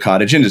sort of the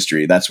cottage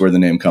industry. That's where the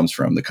name comes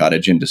from, the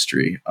cottage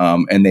industry.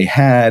 And they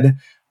had,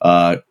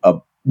 a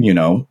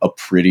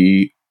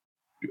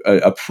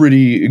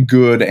pretty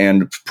good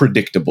and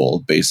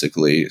predictable,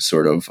 basically,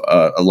 sort of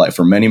a life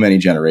for many, many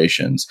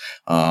generations.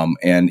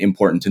 And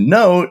important to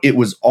note, it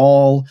was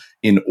all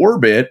in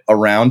orbit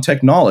around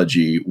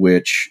technology,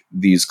 which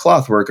these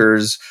cloth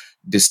workers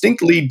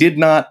distinctly did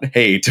not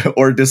hate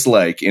or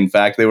dislike. In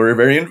fact, they were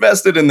very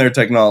invested in their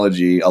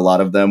technology. A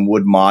lot of them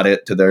would mod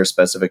it to their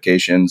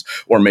specifications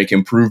or make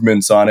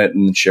improvements on it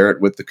and share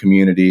it with the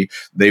community.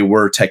 They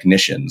were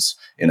technicians,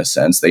 in a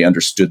sense. They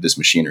understood this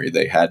machinery.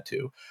 They had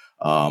to.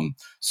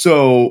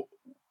 So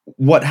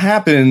what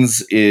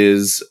happens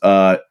is,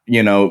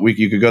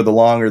 you could go the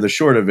long or the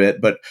short of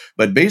it, but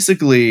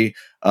basically,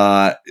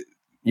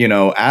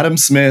 Adam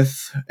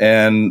Smith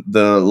and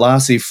the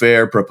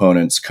laissez-faire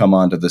proponents come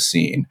onto the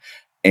scene,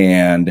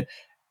 and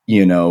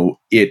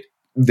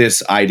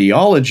this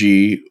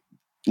ideology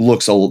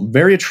looks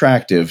very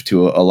attractive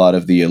to a lot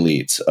of the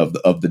elites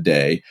of the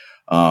day,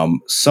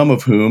 some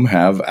of whom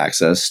have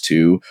access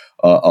to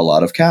a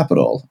lot of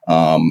capital,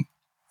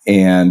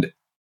 and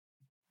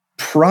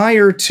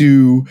prior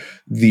to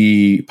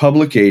the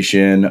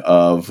publication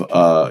of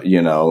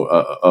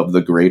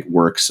the great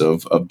works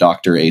of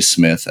Dr. A.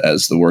 Smith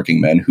as the working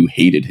men who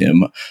hated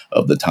him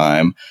of the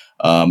time,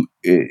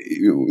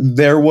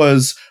 there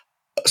was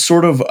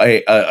sort of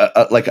a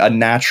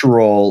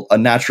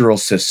natural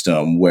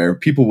system where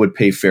people would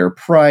pay fair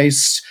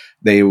price.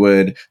 It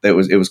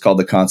was called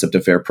the concept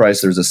of fair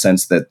price. There's a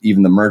sense that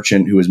even the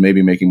merchant who was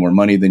maybe making more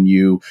money than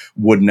you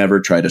would never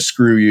try to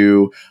screw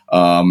you.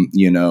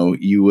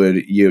 You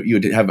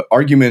would have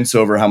arguments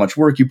over how much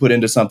work you put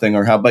into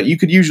something but you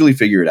could usually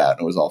figure it out,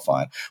 and it was all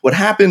fine. What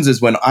happens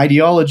is when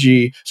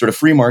ideology, sort of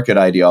free market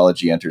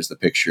ideology, enters the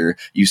picture,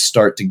 you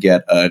start to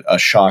get a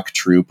shock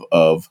troop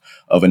of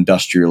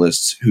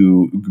industrialists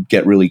who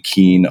get really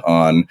keen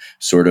on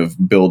sort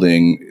of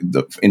building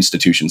the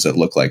institutions that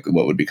look like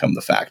what would become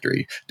the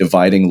factory,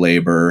 dividing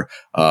labor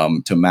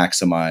to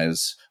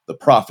maximize the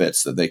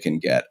profits that they can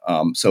get.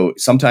 So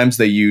sometimes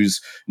they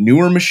use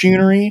newer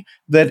machinery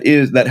that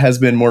has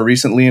been more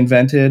recently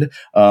invented,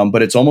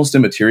 but it's almost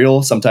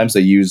immaterial. Sometimes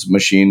they use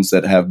machines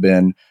that have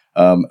been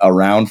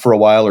around for a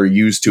while or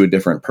used to a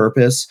different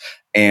purpose,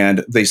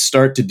 and they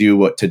start to do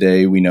what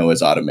today we know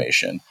as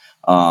automation.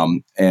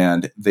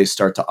 And they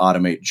start to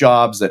automate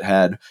jobs that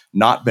had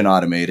not been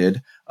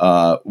automated,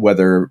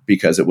 whether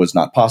because it was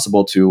not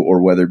possible to,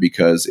 or whether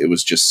because it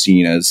was just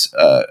seen as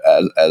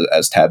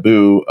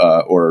taboo,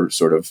 or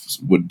sort of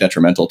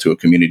detrimental to a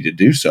community to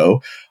do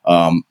so.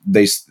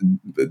 They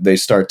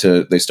start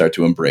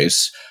to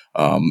embrace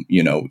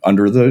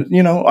under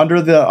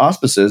the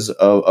auspices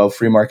of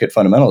free market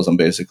fundamentalism,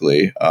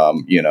 basically.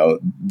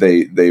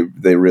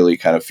 They really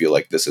kind of feel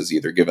like this has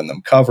either given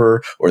them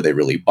cover or they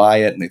really buy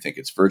it and they think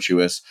it's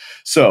virtuous.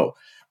 So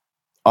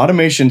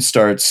automation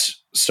starts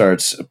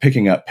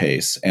picking up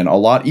pace, and a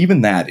lot,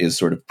 even that is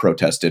sort of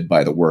protested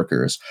by the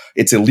workers.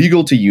 It's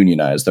illegal to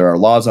unionize. There are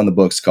laws on the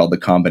books called the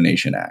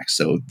Combination Act.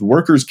 So the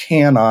workers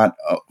cannot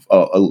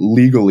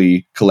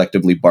legally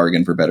collectively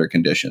bargain for better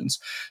conditions.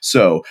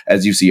 So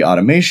as you see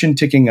automation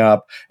ticking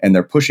up and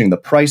they're pushing the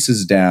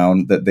prices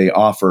down that they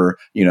offer,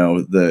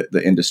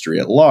 the industry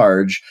at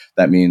large,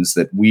 that means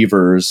that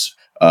weavers,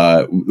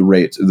 the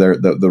rates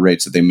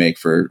that they make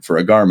for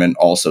a garment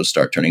also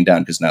start turning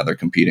down because now they're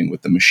competing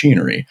with the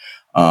machinery.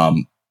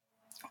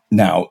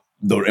 Now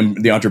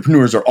the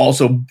entrepreneurs are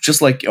also,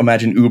 just like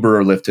imagine Uber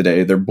or Lyft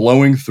today, they're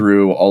blowing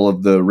through all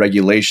of the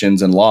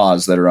regulations and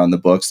laws that are on the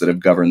books that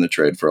have governed the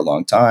trade for a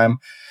long time.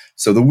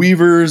 So the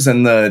weavers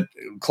and the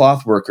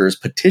cloth workers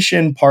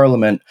petition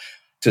Parliament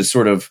to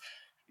sort of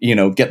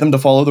get them to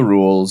follow the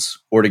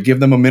rules or to give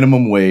them a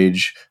minimum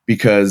wage,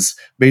 because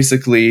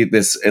basically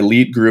this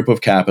elite group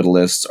of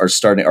capitalists are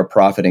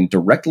profiting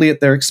directly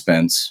at their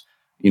expense.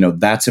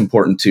 That's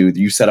important too.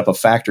 You set up a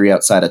factory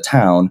outside of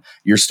town,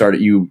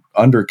 you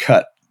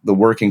undercut the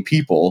working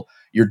people.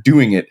 You're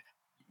doing it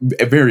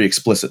very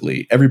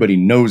explicitly. Everybody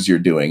knows you're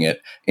doing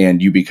it,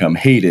 and you become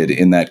hated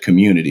in that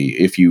community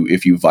if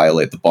you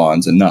violate the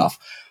bonds enough.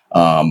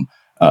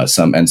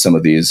 Some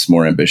of these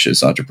more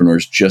ambitious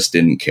entrepreneurs just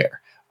didn't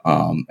care.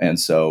 And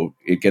so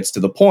it gets to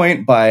the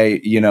point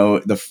by,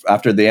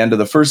 after the end of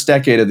the first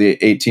decade of the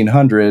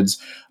 1800s,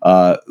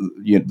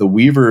 the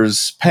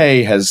weavers'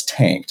 pay has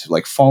tanked,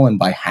 like fallen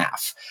by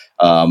half.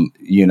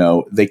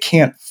 They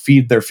can't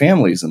feed their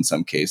families in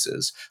some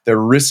cases. They're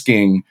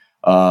risking,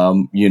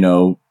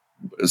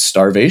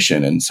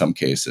 starvation in some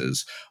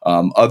cases.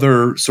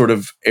 Other sort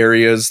of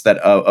areas that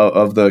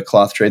of the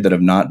cloth trade that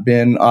have not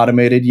been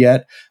automated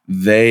yet,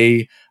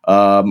 they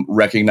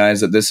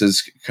recognize that this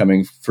is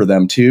coming for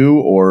them too,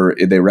 or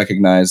they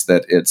recognize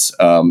that it's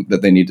that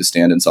they need to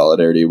stand in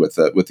solidarity with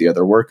the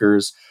other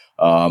workers.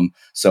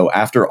 So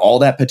after all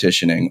that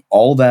petitioning,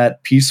 all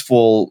that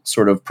peaceful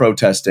sort of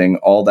protesting,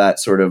 all that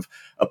sort of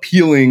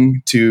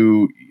appealing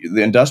to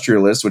the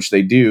industrialists, which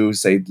they do,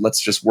 say,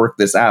 let's just work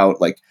this out.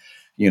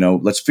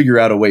 Let's figure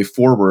out a way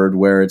forward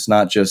where it's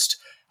not just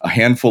a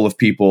handful of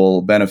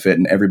people benefit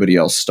and everybody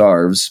else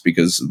starves,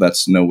 because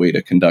that's no way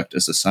to conduct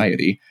a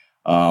society.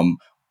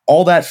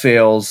 All that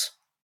fails.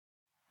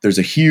 There's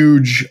a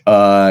huge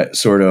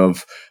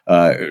economic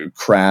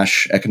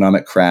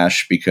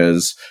crash,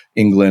 because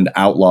England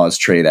outlaws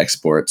trade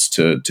exports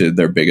to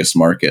their biggest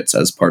markets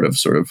as part of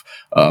sort of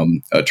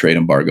a trade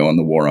embargo on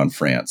the war on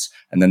France.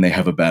 And then they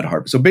have a bad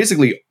harvest. So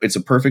basically, it's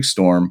a perfect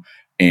storm,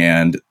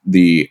 and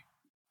the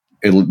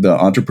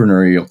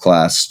entrepreneurial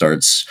class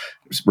starts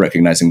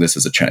recognizing this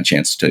as a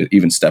chance to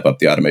even step up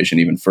the automation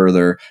even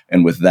further.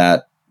 And with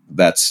that,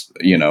 that's,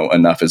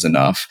 enough is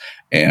enough.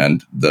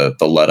 And the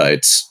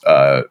Luddites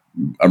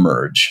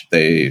emerge.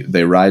 They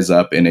rise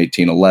up in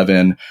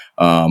 1811,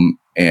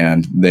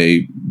 and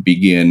they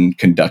begin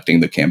conducting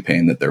the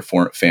campaign that they're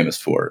famous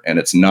for. And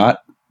it's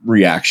not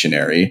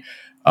reactionary.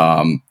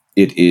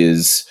 It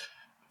is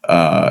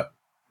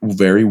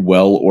very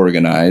well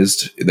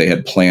organized. They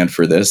had planned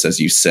for this, as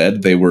you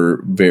said.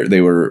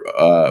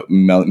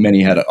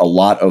 Many had a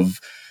lot of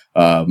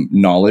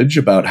knowledge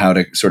about how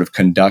to sort of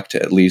conduct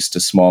at least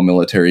a small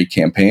military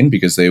campaign,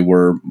 because they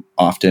were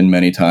often,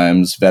 many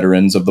times,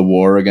 veterans of the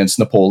war against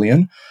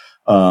Napoleon.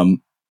 And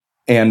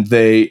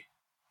they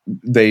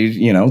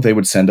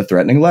would send a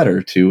threatening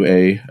letter to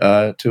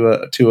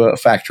a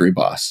factory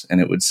boss, and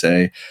it would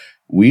say,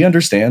 "We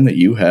understand that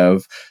you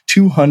have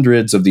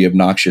 200 of the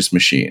obnoxious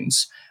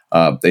machines."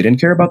 They didn't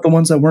care about the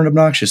ones that weren't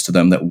obnoxious to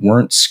them, that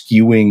weren't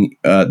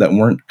that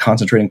weren't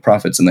concentrating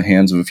profits in the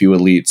hands of a few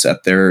elites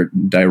at their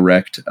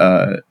direct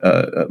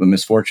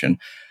misfortune.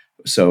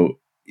 So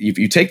if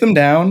you take them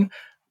down,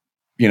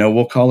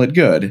 we'll call it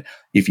good.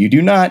 If you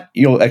do not,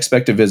 you'll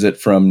expect a visit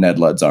from Ned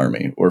Ludd's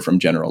army, or from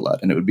General Ludd.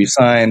 And it would be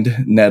signed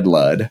Ned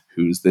Ludd,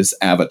 who's this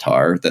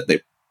avatar that they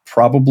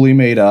probably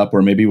made up,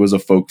 or maybe was a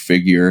folk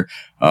figure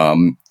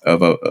of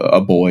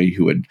a boy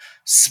who had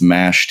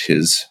smashed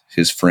his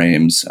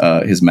frames,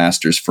 his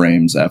master's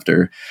frames,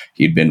 after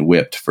he'd been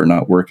whipped for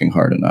not working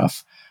hard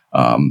enough.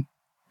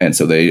 And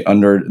so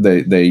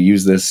they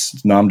use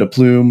this nom de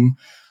plume,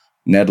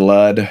 Ned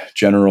Ludd,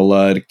 General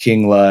Ludd,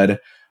 King Ludd.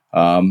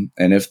 And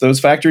if those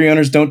factory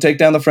owners don't take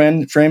down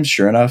the frames,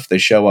 sure enough, they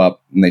show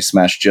up and they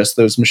smash just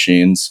those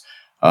machines.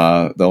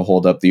 They'll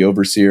hold up the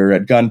overseer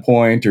at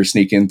gunpoint or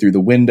sneak in through the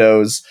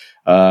windows.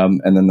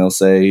 And then they'll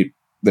say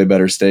they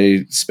better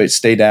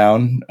stay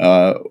down,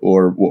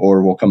 or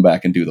we'll come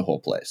back and do the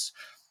whole place.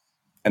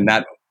 And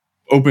that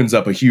opens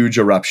up a huge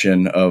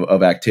eruption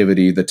of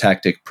activity. The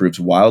tactic proves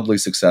wildly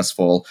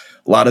successful.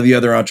 A lot of the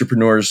other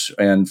entrepreneurs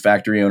and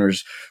factory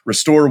owners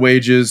restore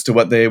wages to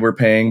what they were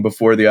paying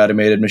before the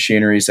automated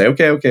machinery, say,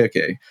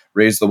 okay,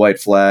 raise the white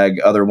flag.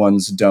 Other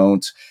ones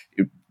don't.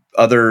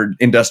 other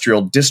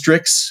industrial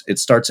districts. It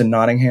starts in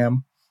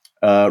Nottingham.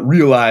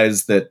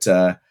 Realize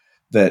that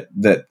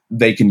that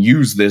they can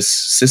use this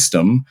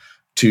system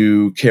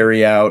to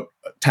carry out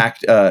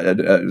tax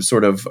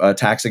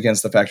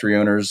against the factory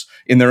owners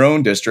in their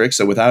own districts.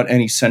 So without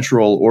any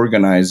central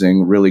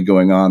organizing really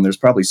going on, there's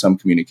probably some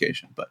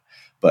communication, but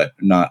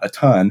not a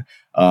ton.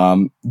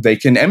 They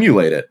can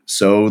emulate it.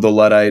 So the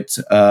Luddite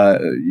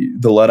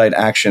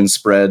action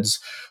spreads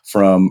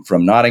from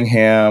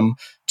Nottingham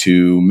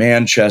to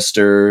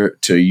Manchester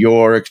to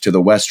York to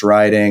the West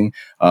Riding,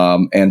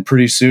 and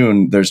pretty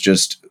soon there's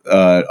just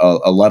a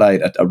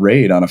Luddite a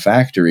raid on a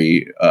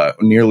factory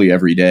nearly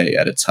every day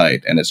at its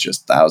height, and it's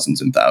just thousands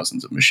and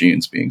thousands of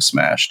machines being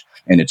smashed,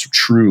 and it's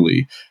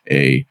truly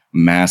a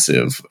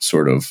massive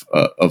sort of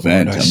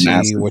event.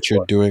 I see what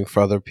you're doing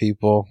for other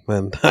people,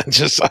 and I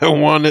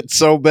want it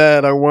so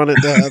bad. I want it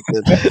to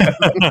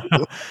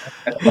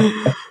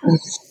happen.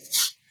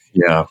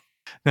 Yeah.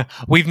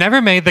 We've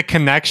never made the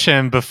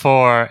connection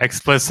before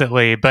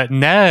explicitly, but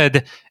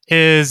Ned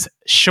is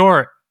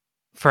short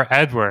for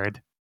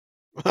Edward.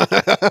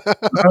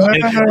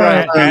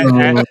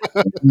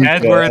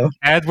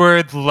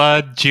 Edward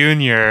Ludd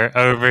Jr.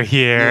 over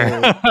here.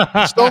 Yeah.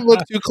 Just don't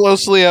look too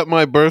closely at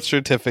my birth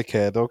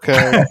certificate,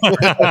 okay?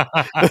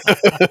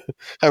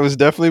 I was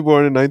definitely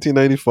born in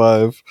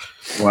 1995.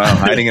 Wow,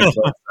 hiding in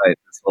plain sight.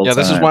 Yeah,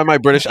 this is why my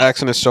British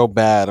accent is so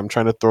bad. I'm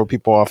trying to throw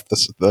people off the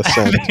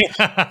scent.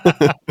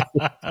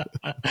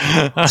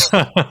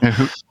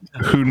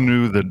 Who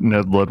knew that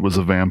Ned Ludd was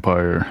a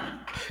vampire?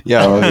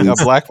 Yeah, a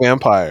black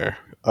vampire.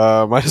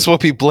 Might as well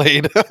be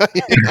Blade.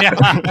 Yeah,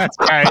 that's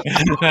right.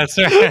 That's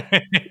right.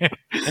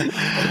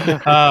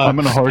 I'm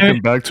going to harken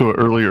back to an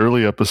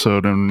early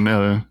episode, and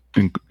we're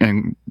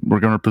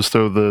going to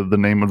bestow the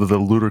name of the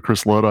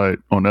ludicrous Luddite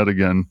on Ed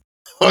again.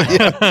 Oh,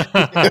 yeah.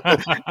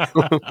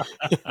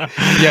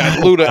 Yeah,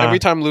 Luda. Every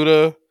time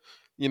Luda,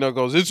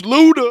 goes, it's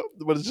Luda,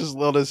 but it's just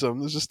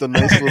Luddism. It's just a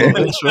nice little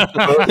intro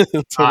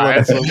to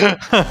Luddism.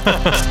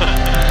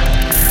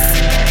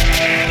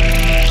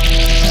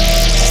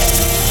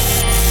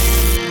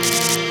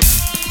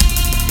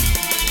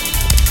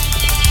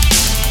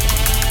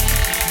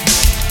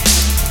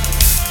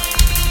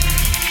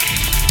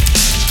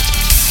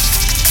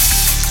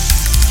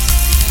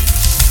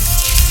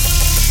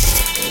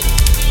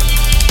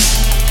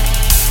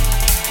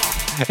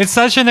 It's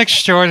such an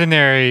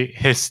extraordinary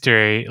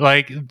history.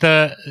 Like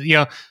learning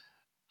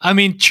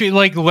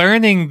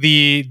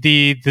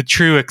the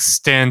true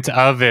extent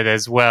of it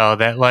as well.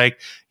 That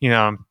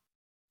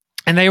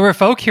and they were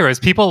folk heroes.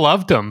 People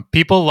loved them.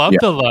 People loved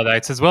the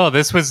Luddites as well.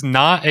 This was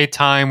not a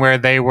time where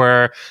they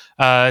were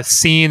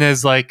seen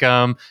as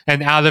an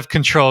out of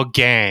control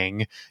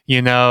gang,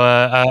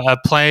 a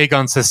plague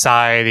on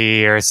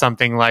society or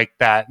something like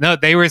that. No,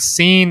 they were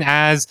seen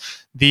as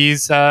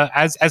these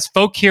as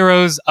folk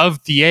heroes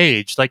of the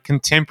age, like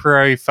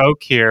contemporary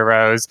folk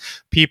heroes.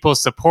 People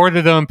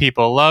supported them.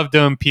 People loved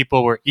them.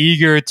 People were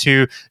eager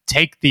to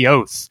take the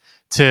oath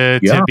to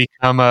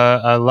become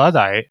a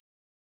Luddite.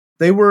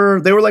 They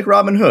were like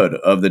Robin Hood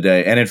of the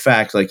day, and in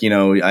fact, I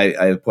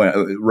point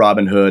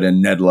Robin Hood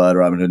and Ned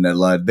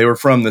Ludd. They were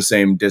from the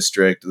same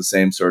district, the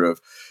same sort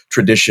of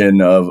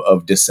tradition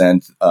of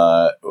descent.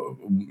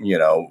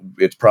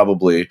 It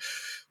probably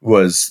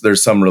was.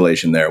 There's some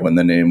relation there when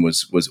the name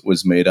was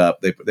made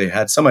up. They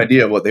had some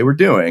idea of what they were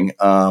doing.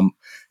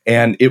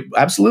 And it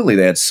absolutely,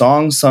 they had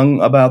songs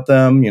sung about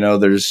them.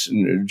 There's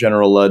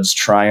General Ludd's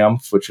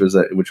Triumph, which was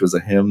a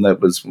hymn that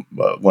was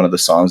one of the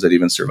songs that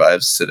even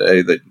survives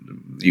today. That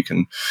you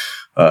can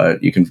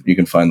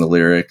find the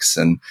lyrics,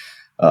 and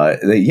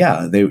they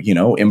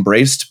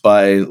embraced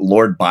by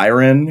Lord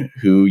Byron,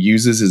 who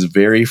uses his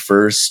very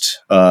first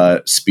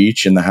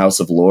speech in the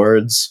House of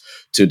Lords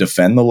to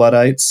defend the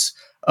Luddites.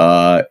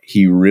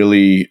 He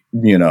really,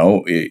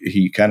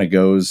 he kind of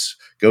goes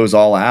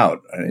all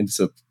out. It's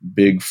a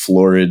big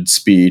florid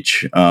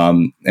speech.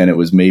 And it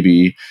was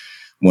maybe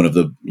one of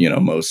the,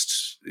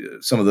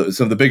 some of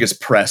the biggest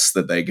press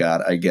that they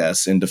got, I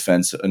guess, in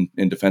defense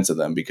of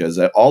them, because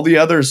all the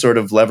other sort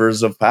of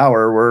levers of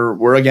power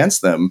were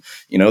against them.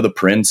 The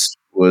prince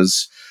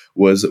was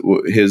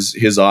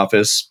his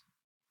office,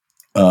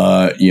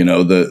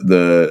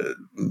 the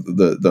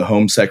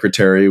home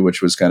secretary,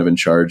 which was kind of in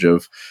charge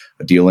of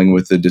dealing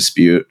with the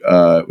dispute,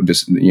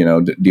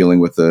 dealing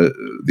with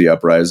the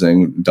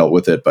uprising, dealt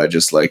with it by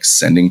just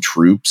sending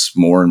troops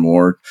more and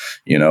more.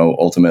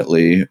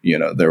 Ultimately,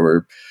 there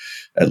were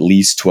at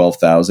least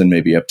 12,000,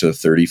 maybe up to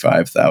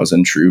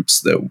 35,000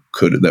 troops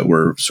that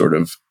were sort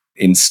of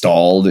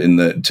installed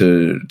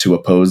to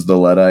oppose the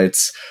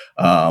Luddites.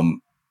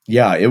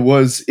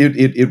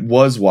 It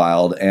was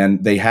wild,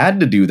 and they had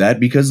to do that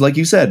because, like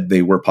you said,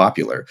 they were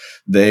popular.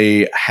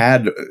 They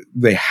had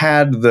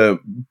the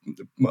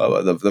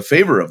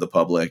favor of the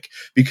public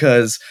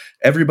because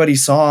everybody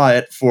saw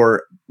it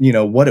for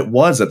what it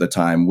was at the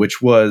time,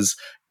 which was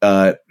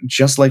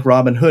just like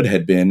Robin Hood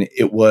had been.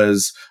 It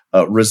was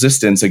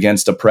resistance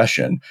against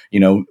oppression.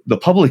 The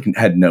public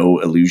had no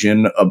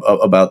illusion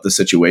about the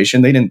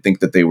situation. They didn't think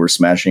that they were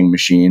smashing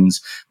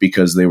machines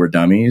because they were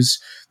dummies.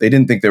 They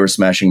didn't think they were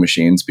smashing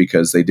machines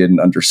because they didn't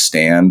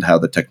understand how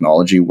the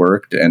technology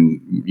worked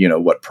and,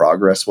 what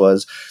progress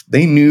was.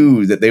 They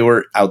knew that they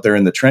were out there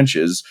in the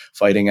trenches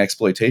fighting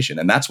exploitation.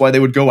 And that's why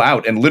they would go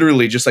out and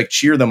literally just like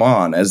cheer them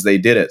on as they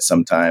did it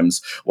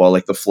sometimes, while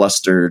like the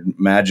flustered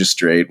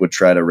magistrate would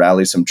try to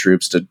rally some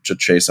troops to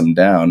chase them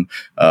down.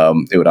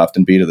 It would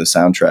often be to the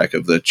soundtrack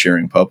of the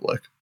cheering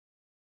public.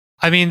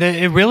 I mean,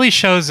 it really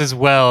shows as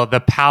well the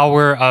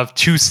power of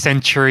 2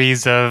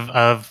 centuries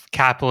of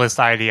capitalist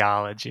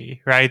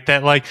ideology, right?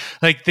 That like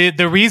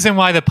the reason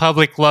why the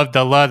public loved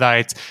the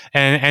Luddites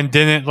and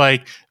didn't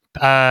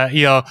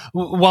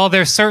while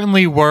there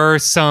certainly were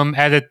some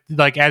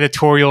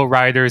editorial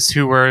writers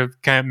who were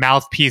kind of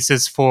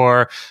mouthpieces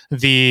for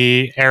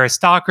the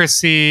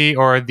aristocracy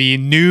or the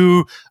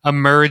new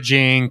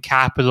emerging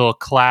capital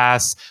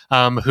class,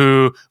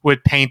 who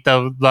would paint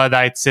the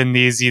Luddites in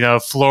these,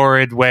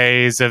 florid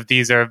ways of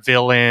these are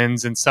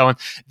villains and so on.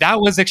 That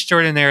was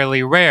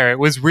extraordinarily rare. It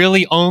was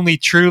really only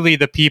truly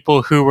the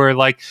people who were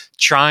like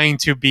trying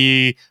to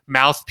be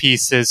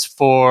mouthpieces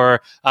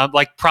for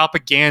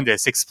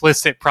propagandists,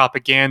 explicit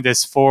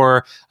propagandists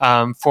for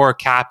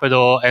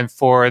capital and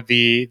for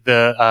the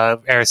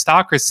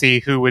aristocracy,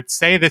 who would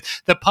say that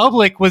the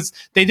public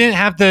they didn't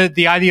have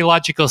the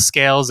ideological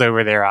scales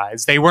over their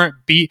eyes. They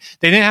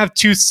didn't have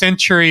 2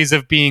 centuries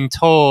of being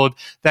told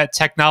that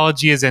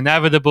technology is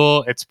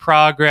inevitable, it's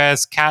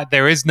progress,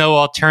 there is no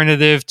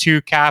alternative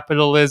to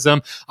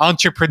capitalism,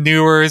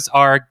 entrepreneurs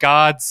are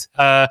God's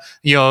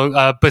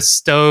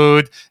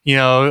bestowed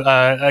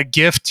a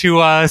gift to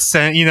us,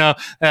 and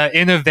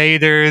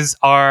innovators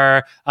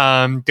are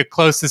the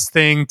closest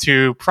thing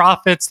to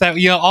profits, that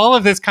all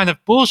of this kind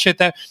of bullshit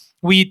that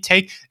we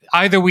take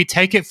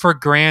it for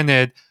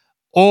granted,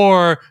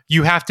 or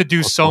you have to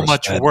do so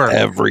much work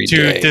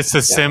to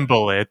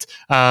disassemble it.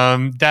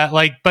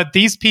 But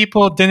these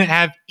people didn't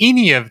have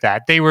any of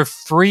that. They were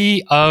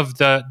free of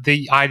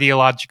the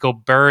ideological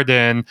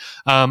burden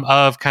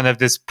of kind of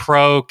this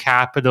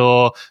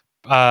pro-capital,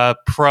 not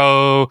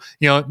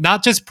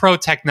just pro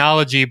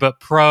technology, but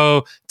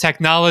pro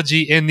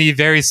technology in the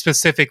very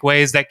specific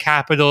ways that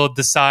capital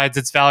decides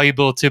it's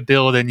valuable to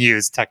build and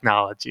use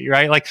technology,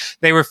 right? Like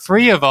they were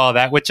free of all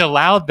that, which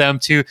allowed them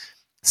to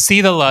see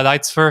the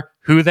Luddites for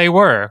who they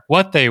were,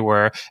 what they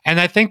were. And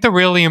I think the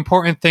really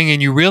important thing,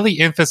 and you really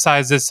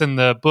emphasize this in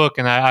the book,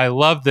 and I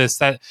love this,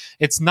 that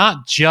it's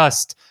not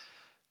just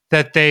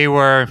that they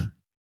were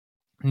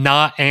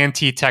not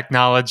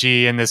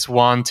anti-technology in this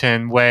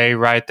wanton way,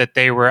 right? That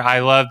they were, I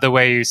love the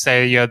way you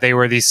say, they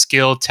were these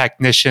skilled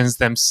technicians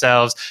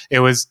themselves. It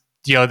was,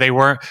 they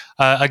weren't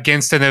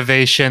against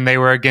innovation. They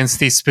were against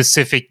these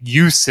specific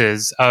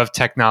uses of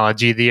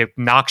technology. The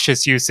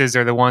obnoxious uses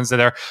are the ones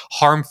that are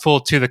harmful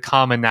to the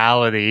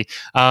commonality.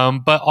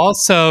 But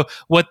also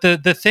what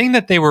the thing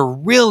that they were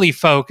really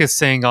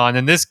focusing on,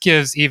 and this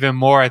gives even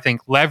more, I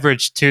think,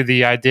 leverage to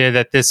the idea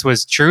that this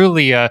was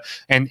truly an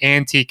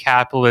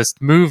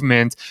anti-capitalist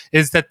movement,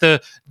 is that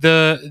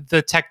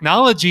the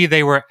technology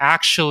they were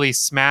actually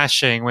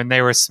smashing when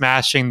they were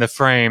smashing the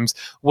frames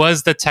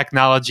was the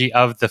technology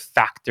of the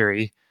factory.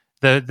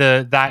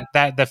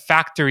 The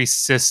factory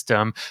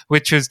system,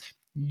 which is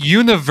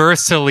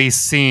universally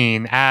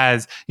seen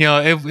as,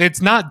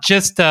 it's not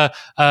just a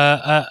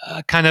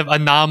kind of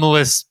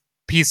anomalous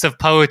piece of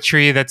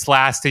poetry that's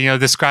lasting,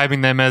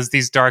 describing them as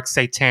these dark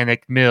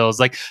satanic mills.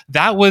 Like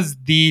that was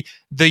the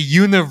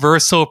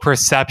universal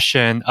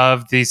perception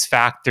of these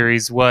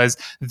factories, was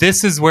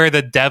this is where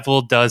the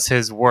devil does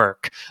his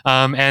work.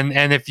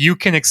 And if you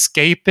can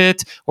escape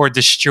it or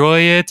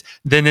destroy it,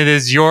 then it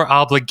is your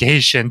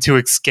obligation to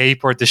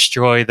escape or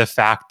destroy the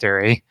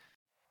factory.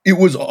 It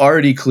was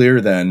already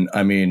clear then.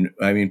 I mean,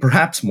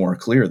 perhaps more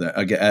clear than,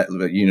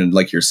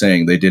 like you're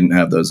saying, they didn't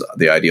have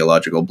the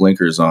ideological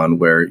blinkers on,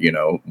 where,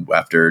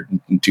 after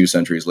 2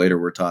 centuries later,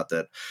 we're taught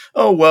that,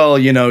 oh, well,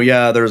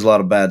 there's a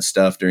lot of bad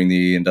stuff during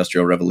the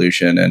Industrial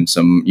Revolution, and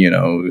some,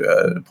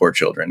 poor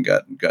children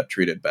got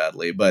treated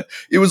badly, but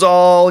it was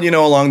all,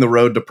 along the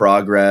road to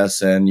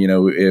progress. And,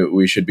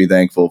 we should be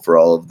thankful for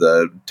all of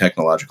the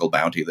technological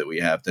bounty that we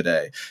have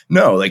today.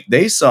 No, like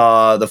they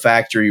saw the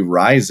factory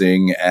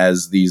rising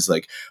as these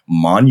like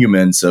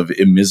monuments of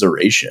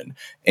immiseration.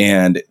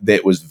 And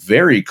that was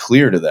very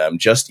clear to them,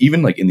 just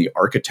even like in the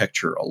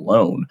architecture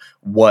alone,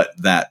 what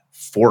that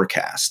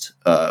forecast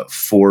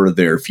for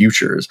their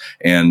futures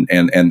and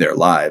their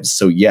lives.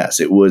 So yes,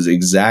 it was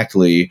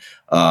exactly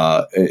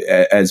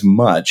as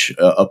much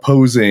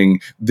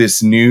opposing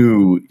this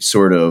new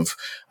sort of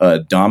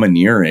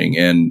domineering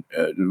and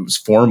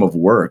form of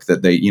work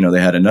that they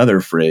had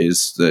another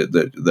phrase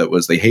that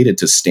was, they hated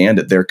to stand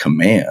at their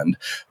command,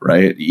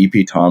 right?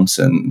 E.P.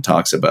 Thompson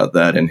talks about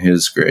that in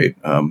his great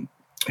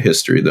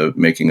history, the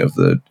making of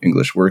the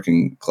English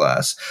working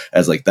class,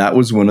 as like that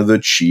was one of the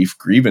chief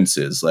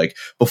grievances. Like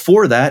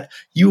before that,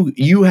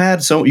 you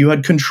had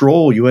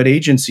control, you had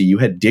agency, you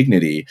had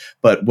dignity,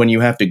 but when you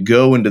have to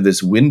go into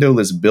this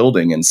windowless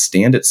building and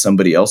stand at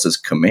somebody else's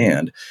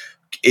command,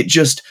 it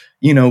just,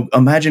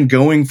 imagine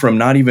going from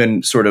not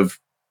even sort of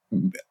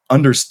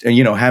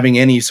having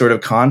any sort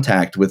of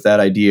contact with that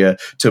idea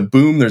to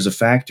boom, there's a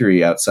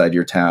factory outside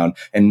your town,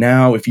 and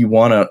now if you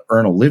want to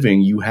earn a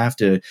living, you have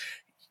to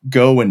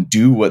go and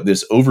do what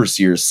this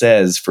overseer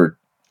says for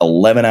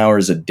 11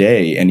 hours a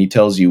day, and he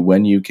tells you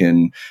when you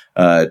can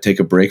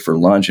take a break for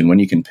lunch and when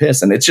you can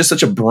piss. And it's just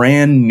such a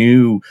brand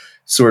new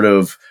sort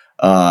of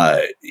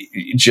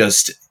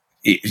just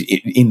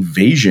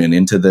invasion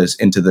into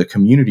the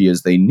community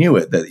as they knew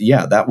it. They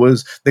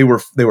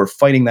were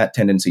fighting that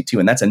tendency too.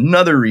 And that's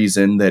another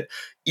reason that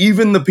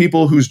even the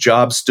people whose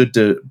jobs stood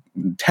to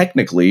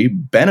technically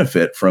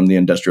benefit from the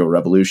Industrial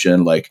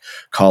Revolution, like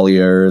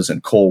colliers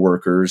and coal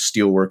workers,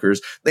 steel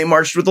workers, they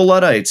marched with the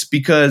Luddites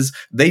because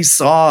they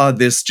saw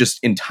this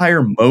just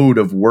entire mode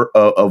of work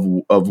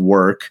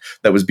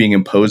that was being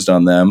imposed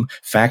on them,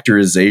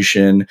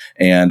 factorization,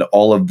 and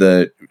all of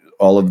the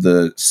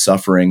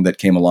suffering that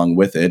came along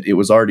with it. It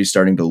was already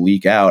starting to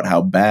leak out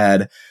how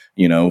bad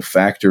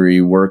factory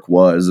work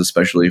was,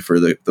 especially for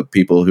the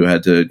people who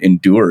had to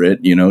endure it.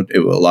 A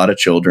lot of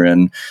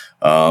children,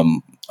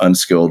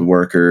 unskilled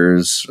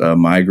workers,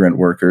 migrant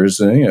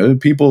workers,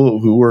 people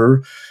who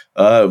were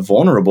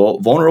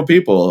vulnerable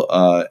people,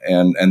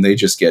 and they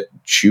just get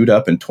chewed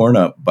up and torn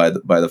up by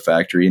the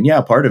factory. And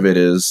part of it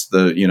is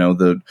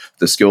the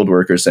skilled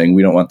workers saying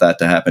we don't want that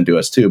to happen to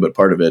us too. But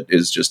part of it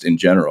is just in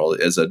general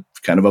is a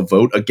kind of a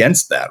vote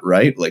against that,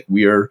 right? Like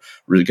we are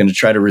really going to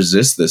try to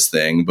resist this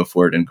thing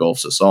before it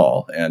engulfs us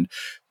all. And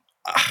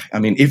I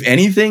mean, if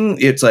anything,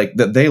 it's like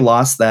that they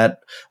lost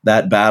that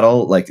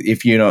battle. Like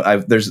if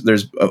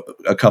there's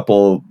a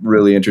couple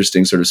really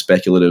interesting sort of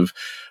speculative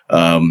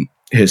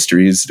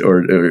histories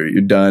or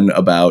done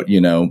about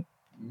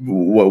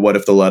what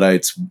if the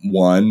Luddites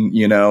won,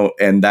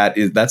 and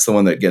that's the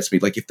one that gets me.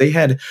 Like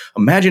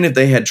imagine if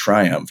they had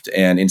triumphed,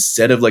 and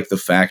instead of like the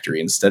factory,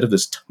 instead of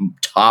this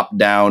top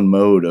down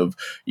mode of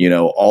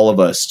all of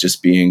us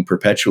just being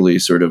perpetually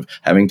sort of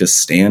having to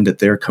stand at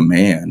their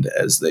command,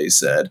 as they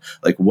said,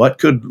 like what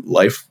could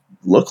life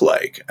look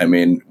like? I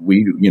mean,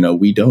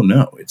 we don't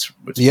know. It's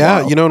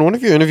wild. In one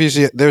of your interviews,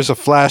 there's a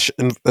flash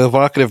and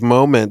evocative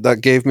moment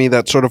that gave me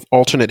that sort of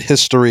alternate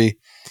history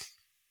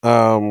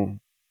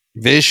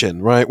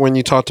vision, right? When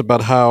you talked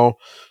about how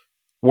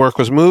work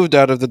was moved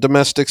out of the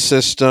domestic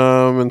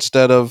system,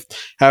 instead of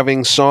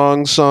having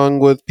songs sung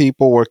with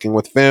people, working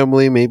with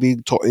family, maybe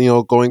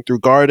going through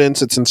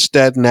gardens, it's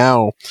instead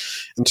now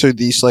into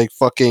these like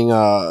fucking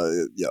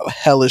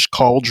hellish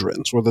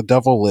cauldrons where the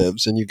devil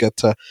lives, and you get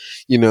to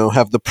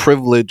have the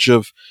privilege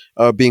of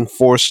being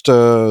forced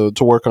to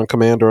work on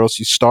command, or else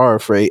you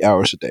starve for 8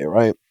 hours a day,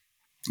 right?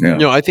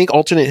 I think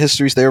alternate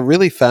histories, they're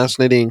really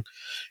fascinating.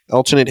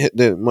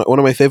 One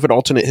of my favorite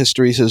alternate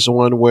histories is the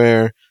one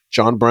where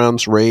John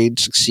Brown's raid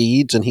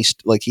succeeds, and he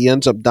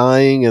ends up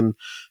dying in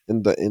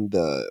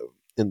the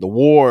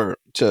war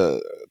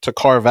to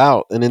carve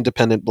out an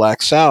independent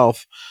Black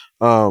South,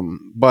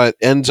 but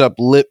ends up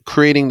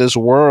creating this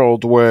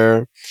world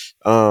where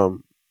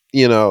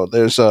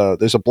there's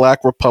a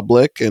Black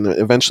republic, and it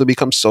eventually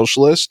becomes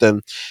socialist,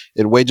 and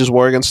it wages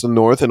war against the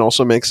North and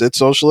also makes it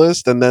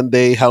socialist, and then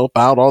they help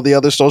out all the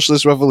other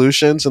socialist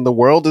revolutions, and the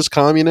world is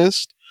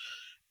communist.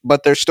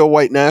 But they're still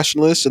white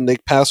nationalists, and they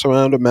pass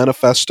around a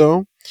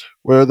manifesto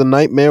where the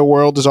nightmare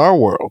world is our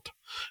world.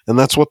 And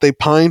that's what they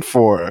pine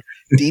for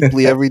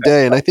deeply every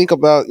day. And I think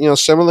about,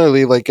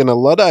 similarly, like in a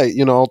Luddite,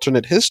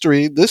 alternate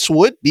history, this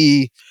would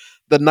be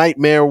the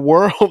nightmare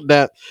world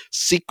that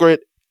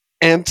secret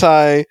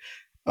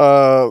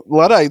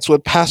anti-Luddites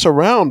would pass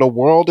around, a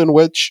world in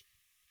which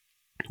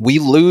we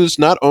lose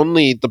not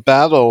only the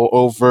battle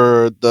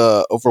over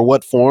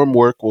what form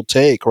work will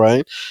take,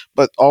 right,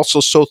 but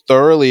also so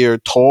thoroughly are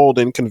told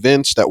and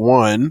convinced that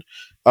one,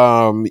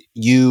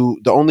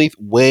 the only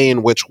way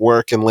in which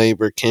work and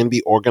labor can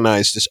be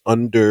organized is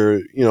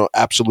under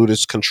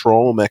absolutist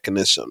control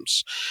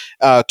mechanisms.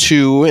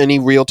 Two, any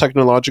real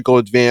technological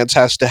advance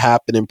has to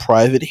happen in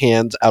private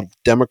hands out of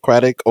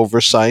democratic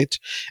oversight,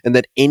 and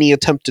that any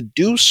attempt to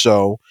do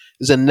so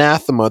is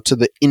anathema to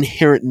the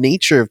inherent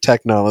nature of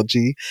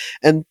technology.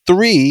 And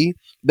three,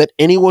 that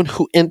anyone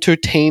who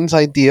entertains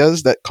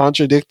ideas that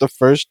contradict the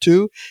first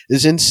two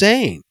is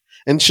insane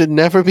and should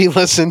never be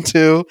listened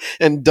to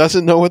and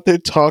doesn't know what they're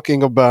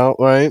talking about,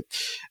 right?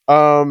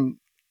 I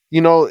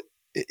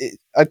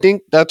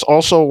think that's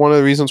also one of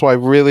the reasons why I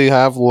really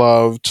have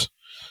loved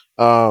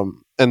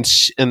and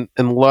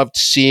loved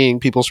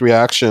seeing people's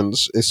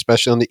reactions,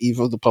 especially on the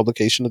eve of the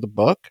publication of the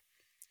book,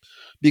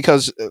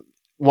 because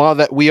while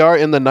that we are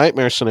in the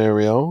nightmare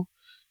scenario,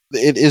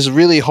 it is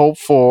really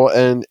hopeful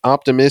and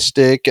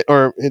optimistic,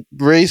 or it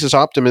raises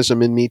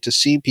optimism in me to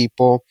see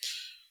people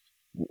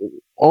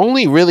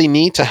only really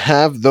need to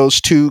have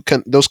those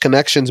those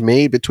connections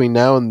made between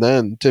now and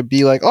then to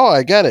be like, oh,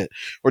 I get it,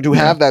 or to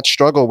have that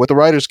struggle with the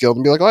Writers Guild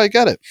and be like, oh, I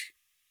get it.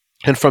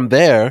 And from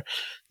there,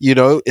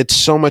 it's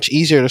so much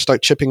easier to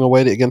start chipping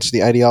away against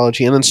the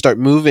ideology and then start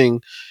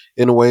moving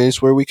in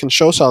ways where we can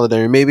show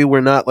solidarity. Maybe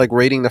we're not like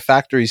raiding the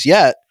factories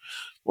yet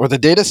or the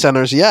data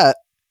centers yet,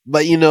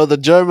 but the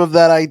germ of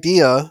that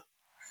idea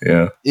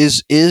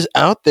is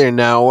out there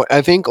now.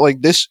 I think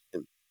like this,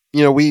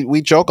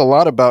 we joke a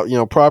lot about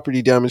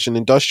property damage and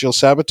industrial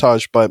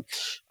sabotage, but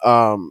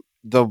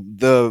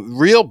the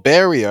real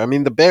barrier, I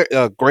mean,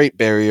 the great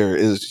barrier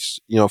is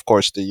of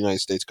course the United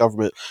States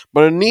government,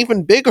 but an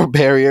even bigger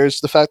barrier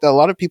is the fact that a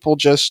lot of people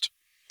just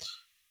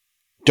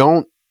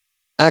don't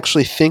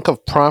actually think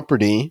of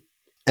property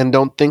and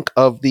don't think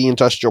of the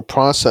industrial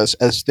process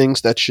as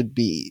things that should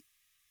be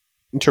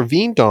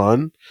intervened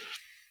on.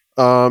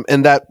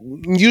 And that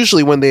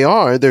usually when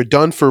they're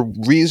done for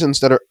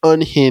reasons that are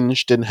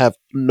unhinged and have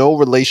no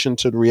relation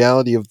to the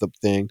reality of the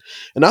thing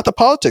and not the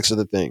politics of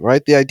the thing,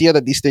 right? The idea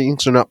that these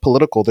things are not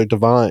political, they're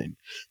divine.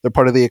 They're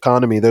part of the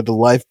economy. They're the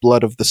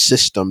lifeblood of the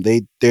system.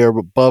 They're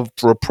above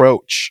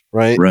reproach,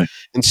 right?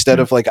 Instead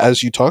of like,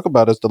 as you talk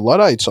about, as the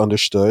Luddites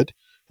understood,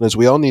 and as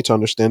we all need to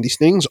understand, these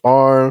things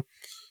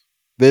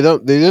they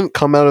didn't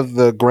come out of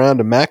the ground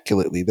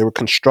immaculately. They were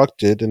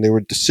constructed and there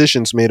were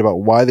decisions made about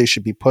why they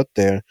should be put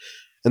there.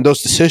 And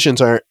those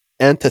decisions are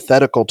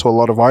antithetical to a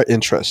lot of our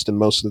interest in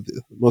most of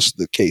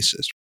the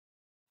cases.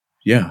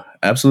 Yeah,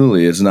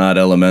 absolutely. It's not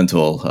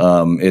elemental.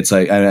 It's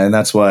like, and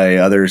that's why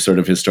other sort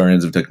of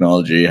historians of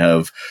technology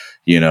have,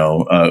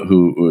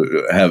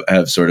 who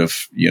have sort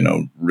of,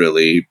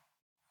 really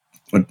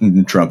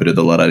trumpeted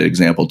the Luddite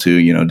example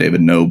too.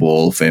 David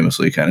Noble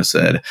famously kind of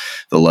said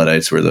the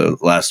Luddites were the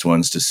last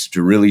ones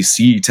to really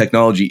see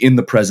technology in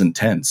the present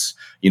tense,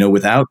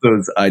 without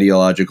those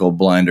ideological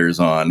blinders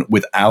on,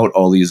 without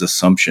all these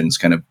assumptions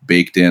kind of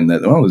baked in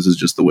that, oh, this is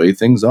just the way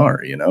things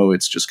are.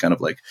 It's just kind of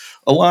like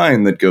a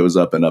line that goes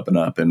up and up and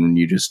up. And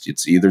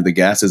it's either the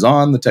gas is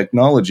on the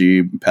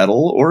technology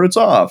pedal or it's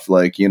off.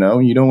 Like, you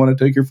don't want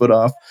to take your foot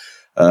off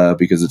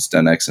because it's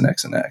done X and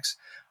X and X.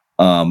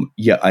 I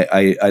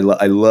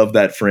love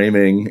that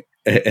framing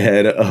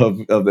ahead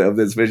of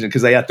this vision,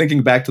 because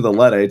thinking back to the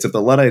Luddites, if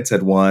the Luddites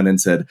had won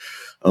and said,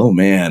 oh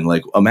man,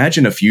 like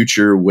imagine a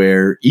future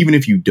where even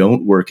if you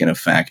don't work in a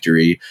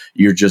factory,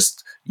 you're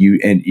just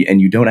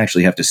and you don't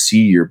actually have to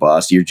see your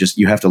boss.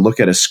 You have to look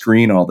at a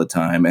screen all the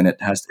time, and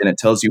it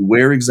tells you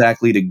where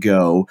exactly to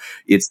go.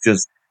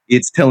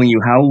 It's telling you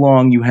how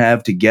long you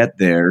have to get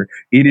there.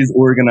 It is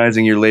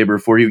organizing your labor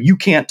for you. You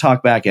can't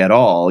talk back at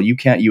all. You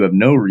have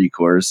no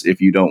recourse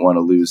if you don't want to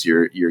lose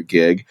your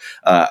gig.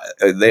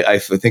 I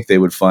think they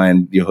would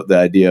find the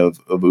idea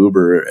of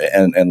Uber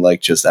and like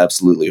just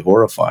absolutely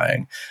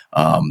horrifying.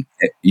 And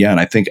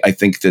I think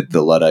that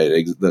the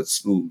Luddite,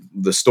 that's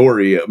the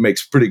story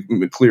makes pretty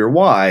clear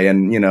why,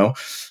 and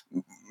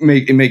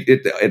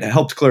it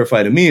helped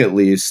clarify to me at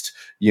least,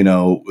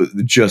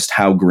 just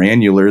how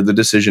granular the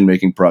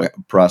decision-making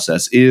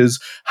process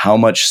is, how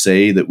much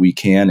say that we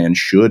can and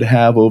should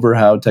have over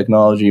how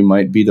technology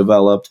might be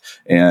developed,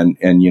 and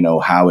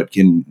how it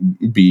can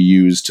be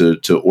used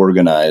to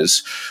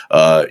organize,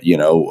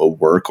 a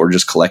work or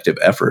just collective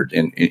effort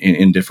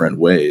in different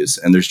ways.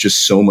 And there's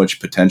just so much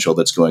potential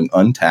that's going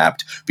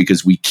untapped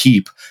because we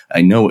keep,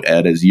 I know,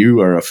 Ed, as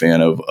you are a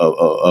fan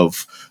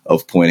of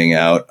pointing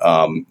out,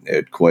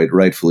 quite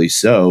rightfully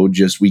so,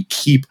 just we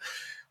keep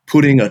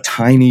putting a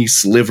tiny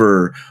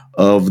sliver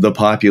of the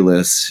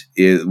populace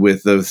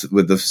with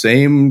the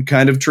same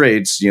kind of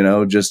traits,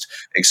 just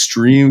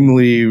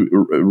extremely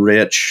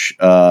rich,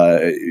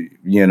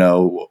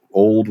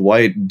 old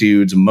white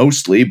dudes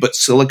mostly, but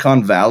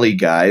Silicon Valley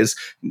guys,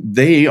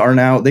 they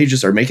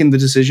just are making the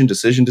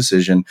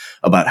decision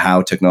about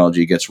how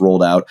technology gets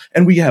rolled out.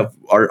 And we have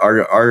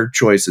our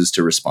choices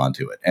to respond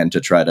to it and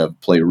to try to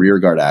play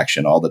rearguard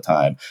action all the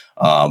time.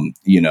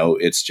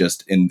 It's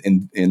just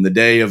in the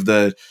day of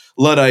the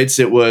Luddites,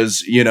 it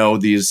was,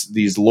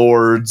 these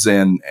lords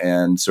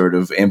and sort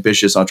of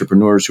ambitious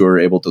entrepreneurs who are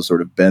able to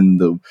sort of bend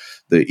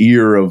the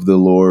ear of the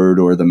lord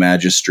or the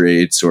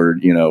magistrates or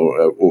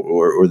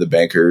the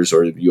bankers,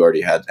 or you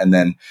already had, and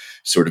then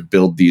sort of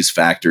build these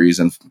factories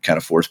and kind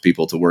of force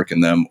people to work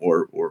in them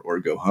or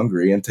go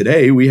hungry. And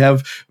today we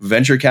have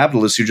venture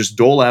capitalists who just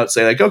dole out,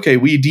 say like, okay,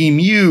 we deem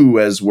you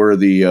as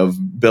worthy of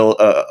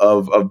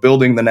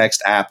building the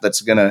next app that's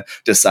going to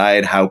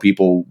decide how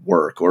people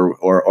work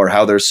or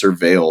how they're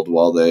surveilled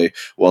while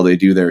they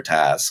do their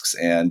tasks.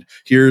 And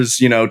here's,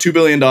 $2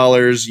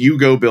 billion, you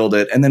go build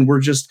it. And then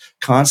we're just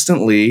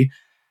constantly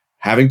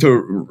having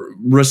to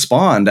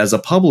respond as a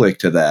public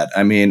to that.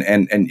 I mean,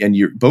 and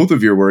both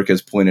of your work has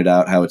pointed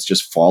out how it's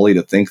just folly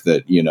to think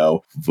that,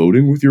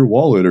 voting with your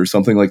wallet or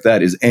something like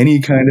that is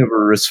any kind of a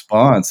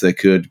response that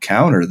could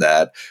counter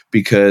that,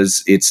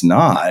 because it's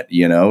not,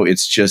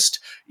 it's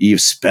just,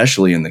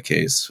 especially in the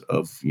case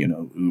of,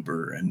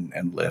 Uber and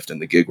Lyft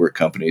and the gig work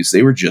companies,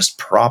 they were just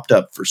propped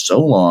up for so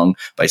long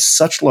by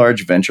such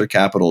large venture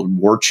capital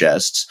war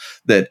chests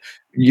that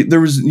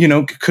there was,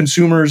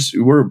 consumers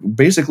were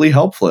basically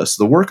helpless.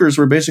 The workers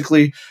were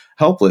basically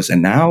helpless.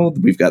 And now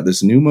we've got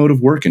this new mode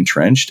of work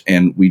entrenched,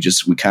 and we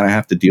kind of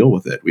have to deal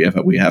with it.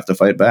 We have to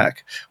fight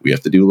back. We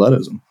have to do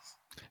Luddism.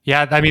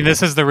 Yeah, I mean,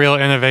 this is the real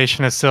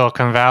innovation of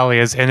Silicon Valley,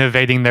 is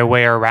innovating their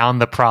way around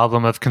the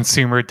problem of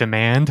consumer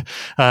demand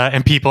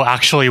and people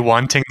actually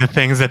wanting the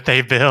things that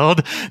they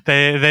build.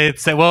 They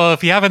say, well,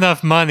 if you have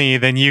enough money,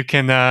 then you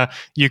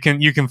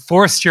can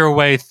force your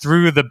way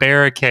through the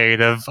barricade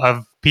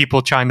of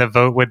people trying to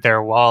vote with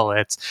their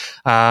wallets.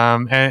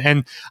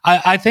 And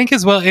I think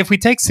as well, if we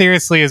take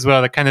seriously as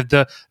well the kind of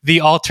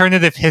the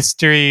alternative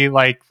history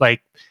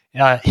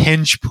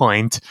hinge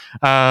point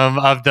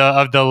of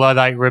the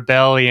Luddite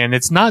rebellion,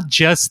 it's not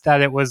just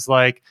that it was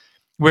like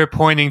we're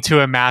pointing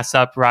to a mass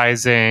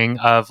uprising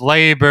of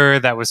labor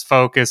that was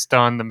focused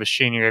on the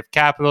machinery of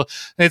capital.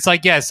 It's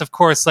like, yes, of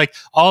course, like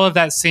all of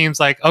that seems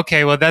like,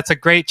 okay, well, that's a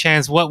great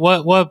chance.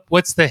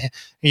 What's the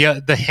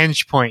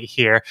hinge point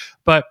here?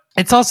 But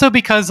it's also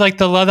because like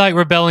the Luddite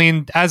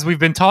rebellion, as we've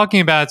been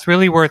talking about, it's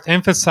really worth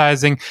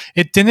emphasizing.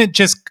 It didn't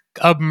just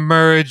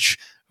emerge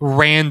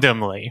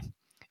randomly.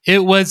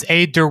 It was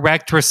a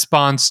direct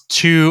response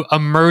to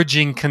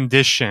emerging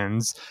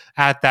conditions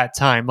at that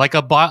time. Like a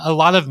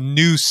lot of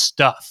new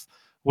stuff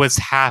was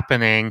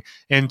happening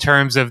in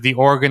terms of the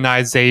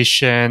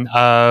organization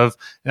of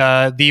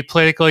the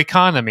political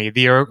economy,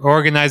 the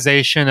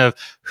organization of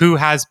who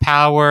has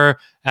power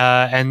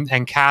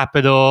and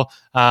capital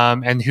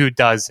and who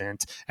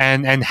doesn't,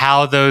 and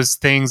how those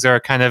things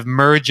are kind of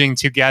merging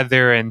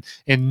together in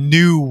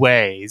new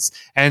ways.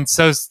 And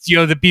so,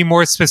 to be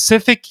more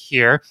specific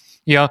here,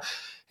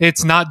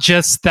 it's not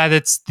just that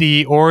it's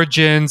the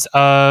origins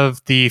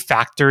of the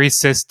factory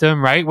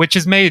system, right? Which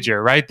is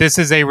major, right? This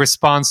is a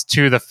response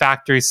to the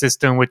factory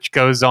system, which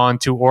goes on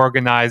to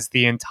organize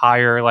the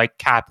entire like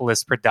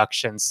capitalist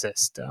production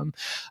system.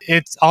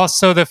 It's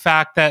also the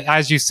fact that,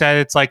 as you said,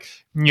 it's like,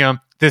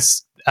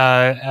 this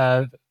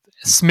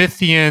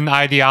Smithian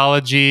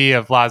ideology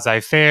of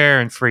laissez-faire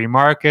and free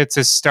markets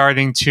is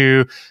starting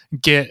to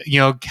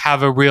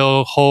have a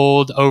real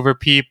hold over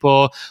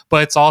people.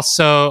 But it's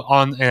also,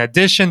 in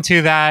addition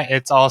to that,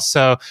 it's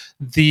also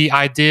the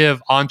idea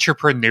of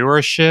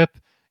entrepreneurship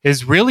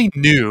is really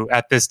new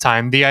at this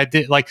time. The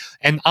idea, like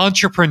an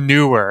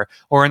entrepreneur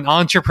or an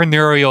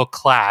entrepreneurial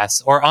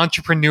class or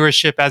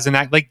entrepreneurship as an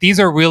act, like these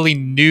are really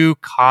new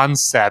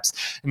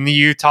concepts. And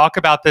you talk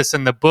about this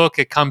in the book.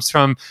 It comes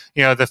from,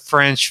 the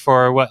French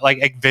for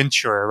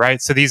adventurer,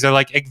 right? So these are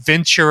like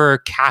adventurer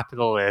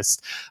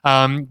capitalists.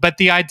 But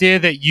the idea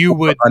that you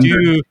would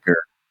do.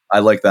 I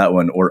like that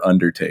one, or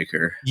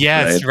undertaker.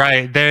 Yes,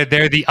 right. They're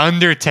the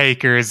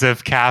undertakers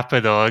of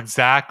capital,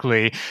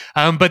 exactly.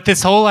 But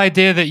this whole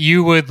idea that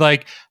you would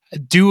like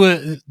do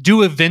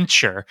a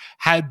venture,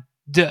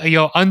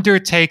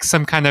 undertake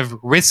some kind of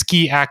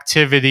risky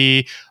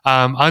activity,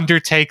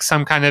 undertake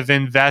some kind of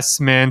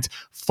investment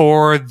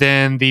for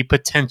then the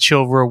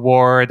potential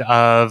reward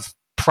of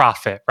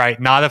profit, right?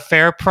 Not a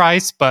fair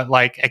price, but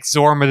like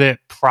exorbitant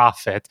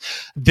profit.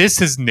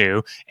 This is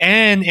new.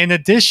 And in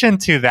addition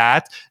to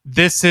that,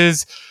 this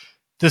is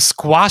the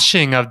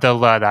squashing of the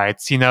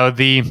Luddites,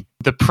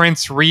 the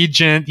Prince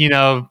Regent,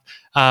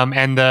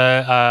 and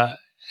the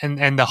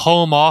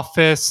Home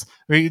Office.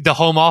 The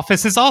Home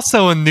Office is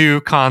also a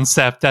new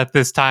concept at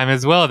this time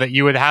as well, that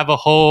you would have a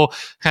whole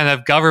kind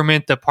of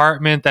government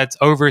department that's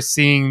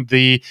overseeing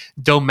the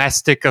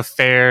domestic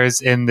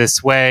affairs in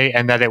this way,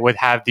 and that it would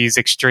have these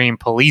extreme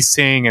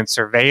policing and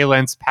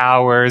surveillance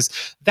powers.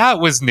 That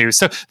was new.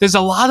 So there's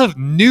a lot of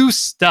new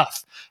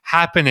stuff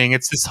happening.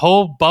 It's this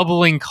whole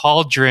bubbling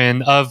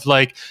cauldron of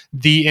like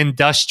the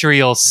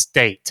industrial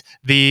state,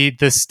 the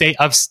state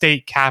of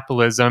state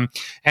capitalism,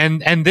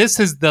 and this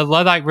is the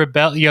Luddite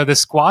rebellion, the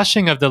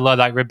squashing of the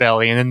Luddite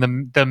rebellion,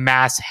 and the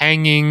mass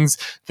hangings,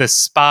 the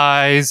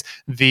spies,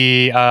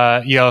 the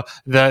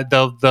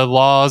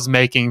laws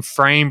making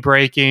frame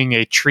breaking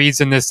a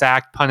treasonous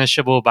act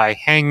punishable by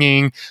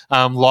hanging,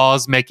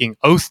 laws making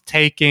oath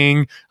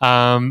taking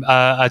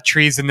a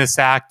treasonous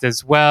act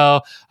as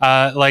well.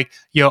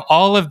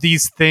 All of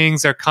these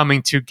things are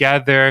coming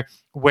together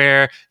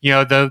where,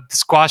 the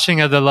squashing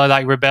of the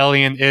Luddite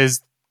rebellion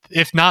is,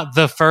 if not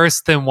the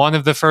first, then one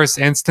of the first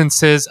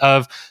instances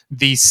of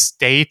the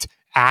state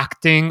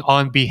acting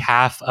on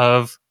behalf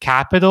of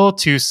capital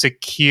to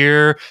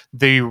secure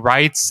the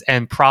rights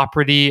and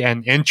property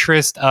and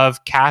interest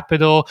of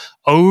capital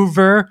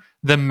over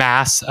the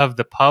mass of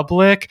the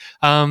public.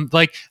 I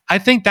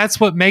think that's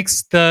what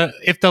makes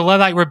if the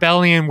Luddite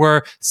rebellion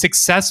were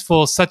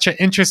successful, such an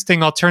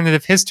interesting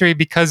alternative history,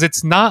 because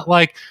it's not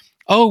like,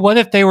 oh, what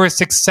if they were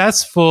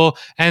successful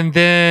and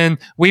then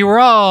we were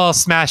all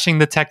smashing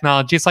the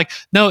technology? It's like,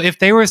 no, if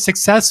they were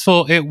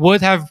successful, it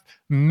would have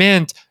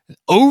meant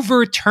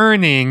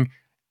overturning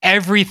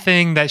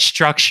everything that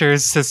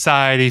structures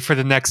society for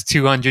the next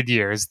 200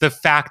 years, the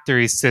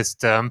factory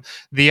system,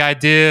 the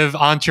idea of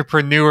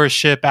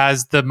entrepreneurship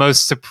as the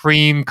most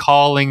supreme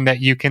calling that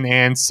you can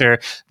answer,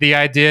 the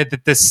idea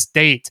that the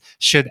state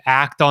should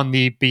act on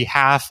the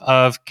behalf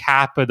of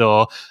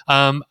capital,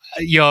 on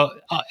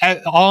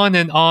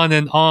and on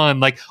and on.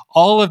 Like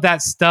all of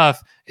that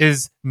stuff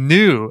is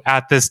new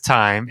at this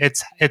time.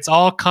 It's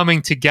all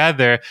coming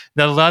together.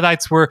 The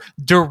Luddites were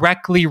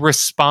directly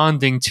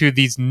responding to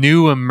these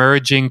new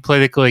emerging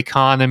political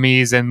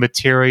economies and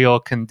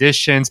material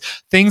conditions,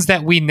 things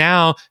that we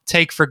now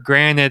take for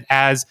granted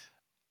as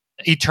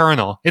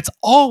eternal. It's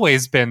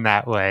always been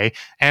that way,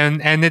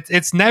 and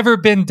it's never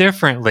been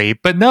differently.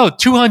 But no,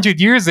 200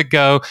 years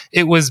ago,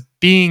 it was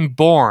being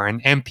born,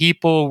 and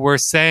people were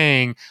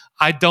saying,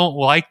 "I don't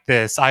like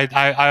this.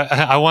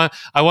 I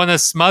want to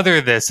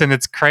smother this in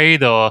its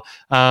cradle."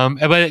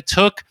 But it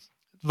took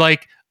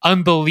like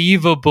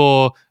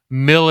unbelievable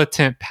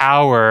militant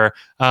power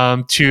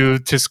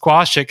to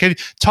squash it. Could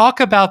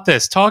talk about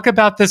this? Talk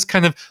about this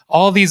kind of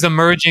all these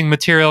emerging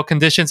material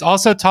conditions.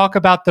 Also, talk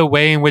about the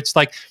way in which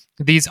like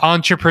these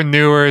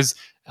entrepreneurs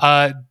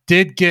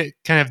did get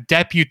kind of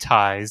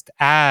deputized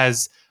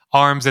as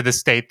arms of the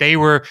state. They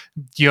were,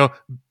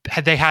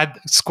 they had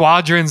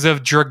squadrons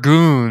of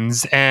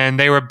dragoons, and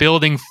they were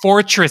building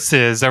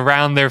fortresses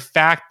around their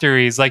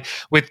factories, like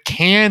with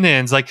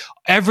cannons, like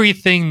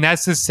everything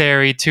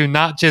necessary to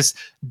not just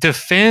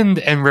defend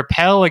and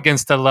repel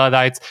against the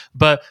Luddites,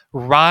 but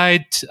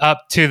ride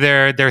up to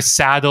their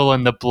saddle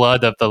in the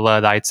blood of the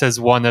Luddites, as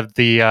one of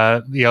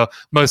the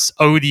most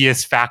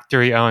odious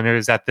factory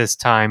owners at this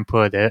time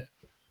put it.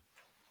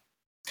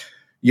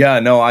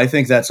 Yeah, no, I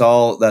think that's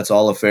all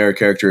a fair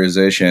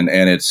characterization,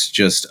 and it's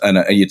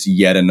it's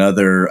yet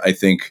another, I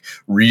think,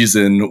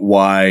 reason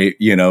why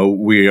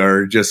we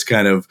are just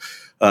kind of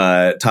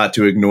taught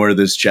to ignore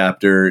this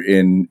chapter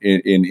in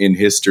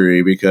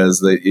history,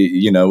 because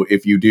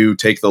if you do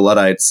take the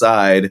Luddite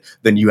side,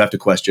 then you have to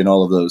question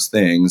all of those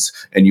things,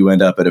 and you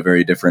end up at a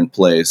very different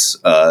place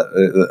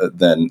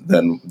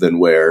than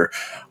where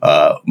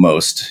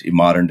most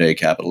modern day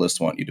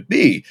capitalists want you to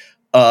be.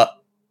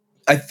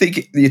 I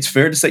think it's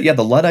fair to say, yeah,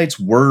 the Luddites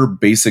were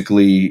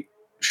basically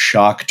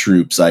shock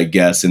troops, I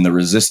guess, in the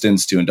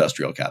resistance to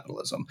industrial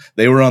capitalism.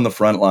 They were on the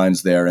front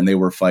lines there, and they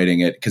were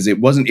fighting it because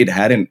it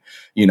hadn't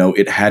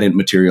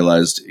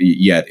materialized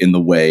yet in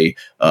the way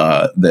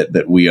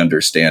that we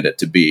understand it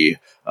to be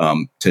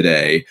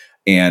today.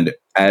 And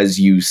as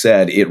you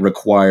said, it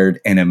required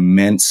an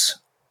immense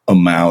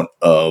amount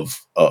of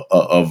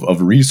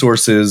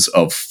resources,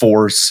 of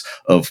force,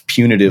 of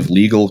punitive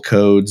legal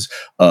codes,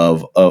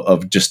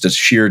 of just a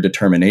sheer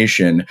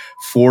determination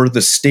for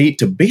the state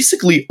to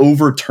basically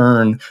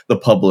overturn the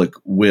public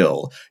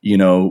will.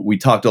 We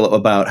talked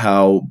about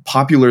how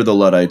popular the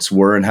Luddites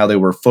were and how they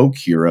were folk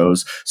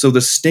heroes. So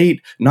the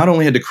state not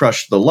only had to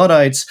crush the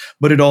Luddites,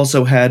 but it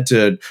also had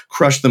to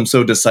crush them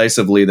so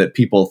decisively that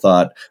people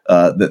thought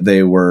that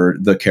they were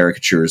the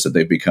caricatures that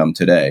they've become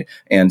today.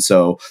 And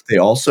so they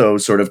also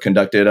sort of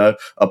conducted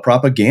a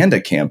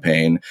propaganda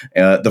campaign,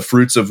 the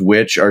fruits of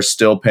which are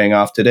still paying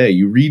off today.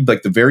 You read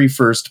like the very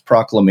first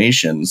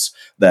proclamations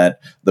that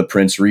the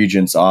Prince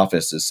Regent's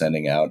office is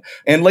sending out.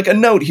 And like a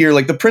note here,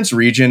 like the Prince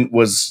Regent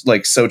was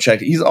like so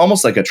checked. He's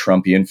almost like a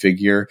Trumpian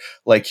figure.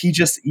 Like he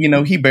just,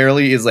 he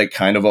barely is like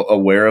kind of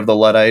aware of the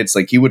Luddites.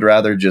 Like he would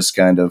rather just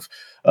kind of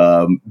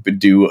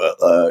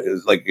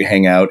like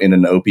hang out in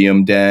an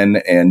opium den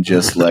and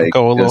just like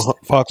go a little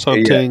fox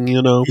hunting,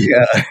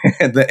 yeah,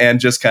 and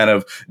just kind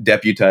of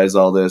deputize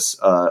all this,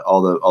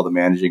 all the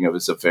managing of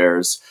his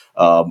affairs.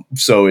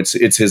 So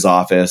it's his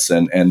office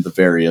and the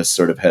various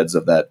sort of heads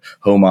of that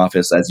home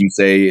office, as you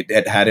say,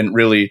 it hadn't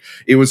really.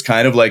 It was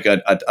kind of like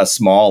a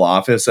small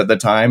office at the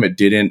time. It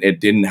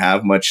didn't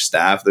have much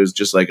staff. There's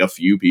just like a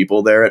few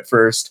people there at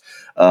first.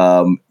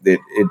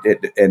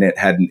 It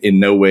had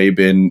in no way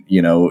been,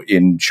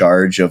 in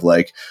charge of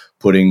like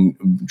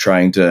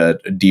trying to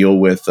deal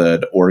with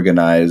an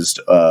organized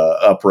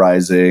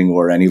uprising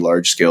or any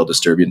large scale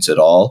disturbance at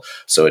all.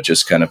 So it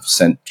just kind of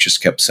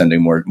kept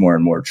sending more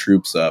and more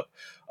troops up.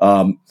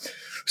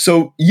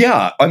 So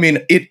yeah, I mean,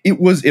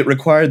 it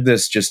required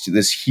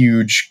this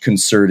huge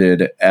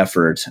concerted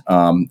effort.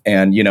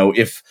 And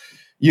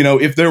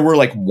if there were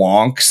like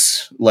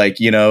wonks, like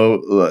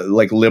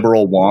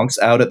liberal wonks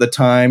out at the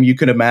time, you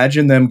could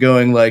imagine them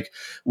going like,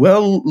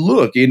 well,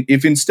 look,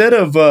 if instead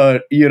of,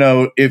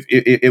 if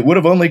it would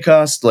have only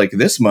cost like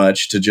this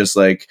much to just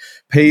like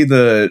pay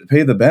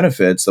the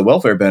benefits, the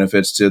welfare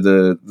benefits to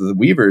the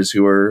weavers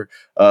who are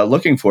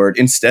looking for it,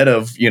 instead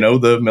of,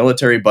 the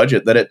military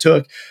budget that it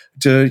took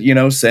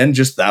to, send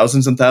just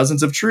thousands and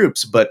thousands of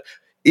troops. But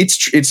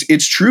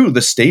it's true.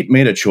 The state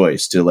made a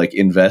choice to like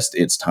invest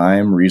its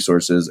time,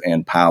 resources,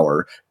 and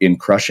power in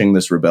crushing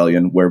this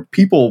rebellion, where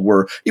people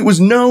were. It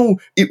was no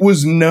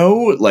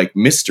like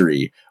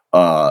mystery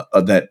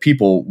that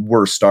people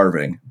were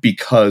starving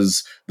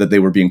because that they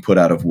were being put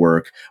out of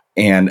work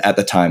And at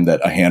the time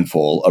that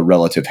a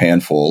relative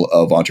handful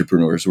of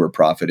entrepreneurs were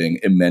profiting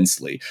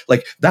immensely.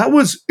 Like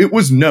it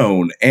was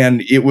known.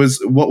 And it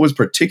was what was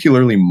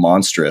particularly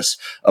monstrous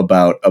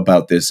about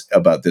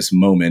this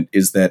moment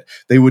is that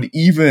they would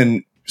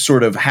even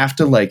sort of have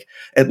to like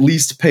at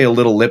least pay a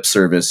little lip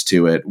service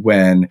to it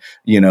when,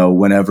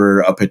 whenever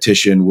a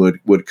petition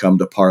would come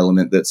to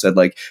Parliament that said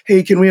like,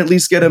 hey, can we at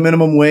least get a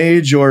minimum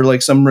wage or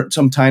like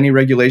some tiny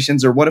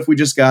regulations? Or what if we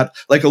just got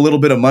like a little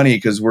bit of money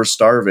because we're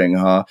starving,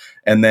 huh?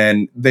 And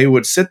then they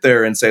would sit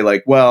there and say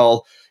like,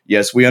 well,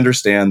 yes, we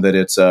understand that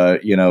it's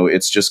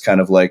it's just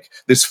kind of like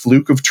this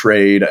fluke of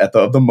trade at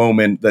the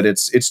moment, that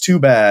it's too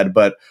bad,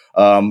 but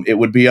it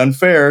would be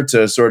unfair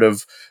to sort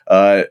of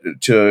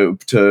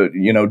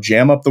to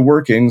jam up the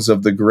workings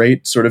of the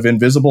great sort of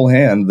invisible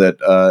hand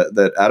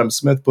that Adam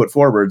Smith put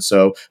forward.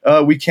 So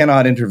we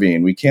cannot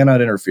intervene. We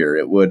cannot interfere.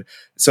 It would.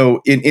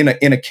 So in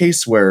a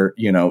case where,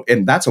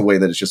 and that's a way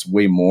that is just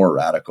way more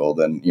radical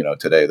than,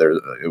 today.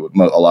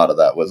 A lot of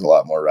that was a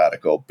lot more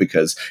radical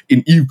because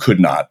you could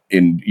not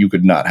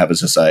have a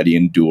society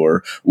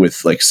endure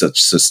with like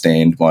such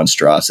sustained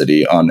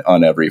monstrosity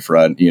on every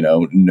front,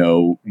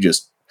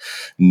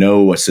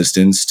 no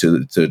assistance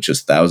to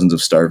just thousands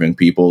of starving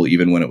people,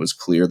 even when it was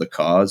clear the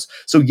cause.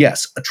 So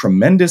yes, a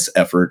tremendous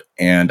effort.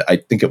 And I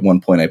think at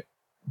one point I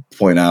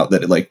point out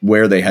that like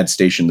where they had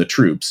stationed the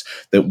troops,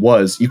 that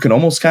was, you can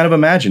almost kind of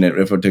imagine it,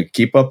 if to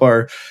keep up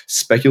our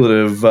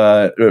speculative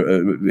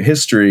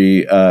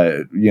history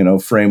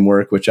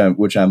framework, which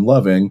I'm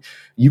loving.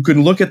 You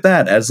can look at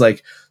that as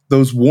like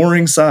those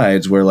warring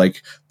sides where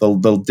like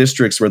the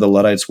districts where the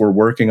Luddites were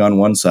working on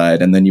one side,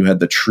 and then you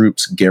had the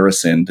troops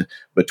garrisoned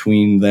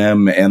between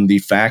them and the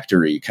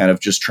factory, kind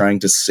of just trying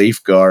to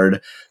safeguard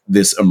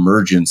this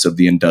emergence of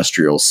the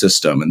industrial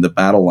system. And the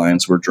battle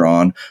lines were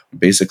drawn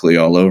basically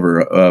all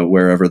over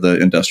wherever the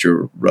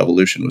Industrial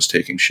Revolution was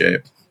taking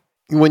shape.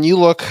 When you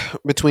look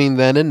between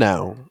then and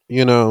now,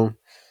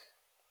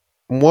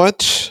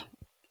 what...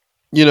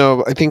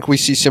 I think we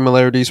see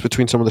similarities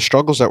between some of the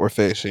struggles that we're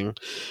facing,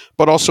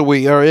 but also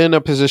we are in a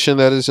position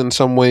that is in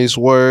some ways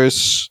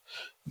worse,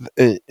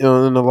 in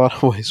a lot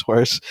of ways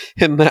worse,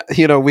 in that,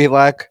 we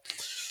lack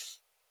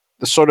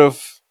the sort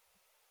of,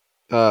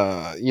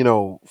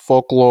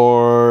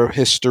 folklore,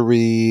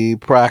 history,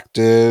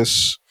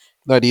 practice,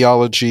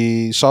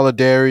 ideology,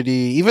 solidarity,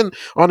 even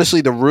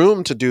honestly the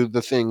room to do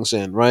the things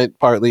in, right?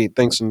 Partly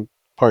thanks in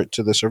part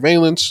to the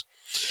surveillance,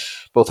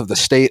 both of the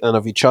state and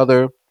of each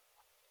other.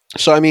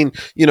 So, I mean,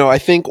 I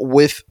think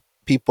with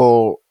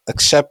people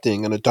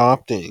accepting and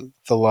adopting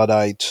the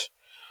Luddite,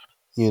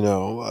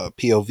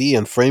 POV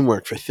and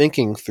framework for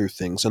thinking through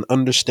things and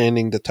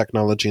understanding the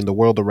technology and the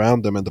world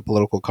around them and the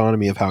political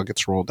economy of how it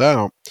gets rolled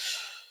out,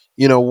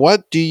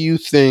 what do you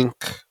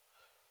think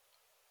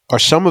are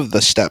some of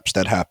the steps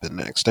that happen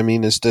next? I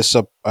mean,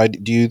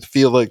 do you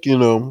feel like,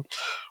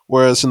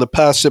 whereas in the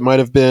past it might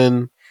have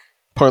been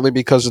partly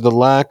because of the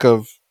lack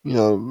of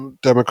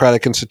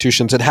democratic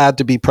institutions, it had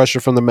to be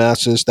pressure from the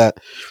masses, that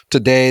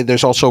today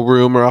there's also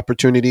room or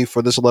opportunity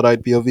for this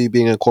Luddite POV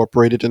being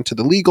incorporated into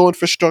the legal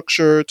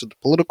infrastructure, to the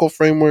political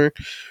framework?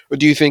 Or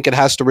do you think it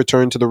has to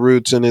return to the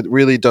roots, and it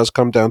really does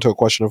come down to a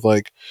question of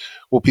like,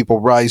 will people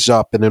rise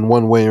up and in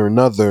one way or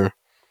another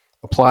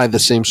apply the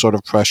same sort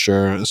of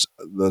pressure,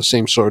 the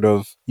same sort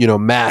of,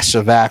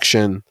 massive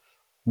action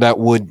that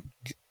would,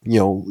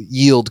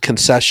 yield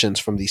concessions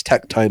from these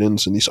tech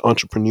titans and these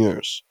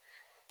entrepreneurs?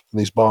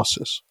 These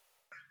bosses?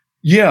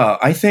 Yeah,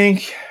 I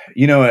think,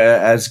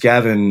 as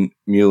Gavin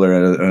Mueller,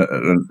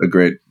 a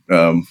great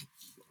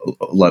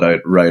Luddite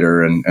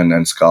writer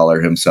and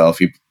scholar himself,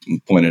 he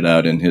pointed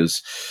out in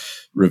his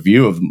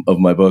review of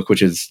my book,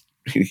 which is,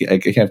 I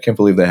can't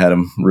believe they had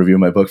him review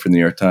my book for the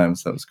New York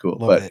Times. That was cool.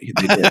 They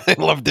did. I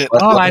loved it.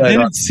 Oh, I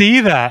didn't see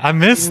that. I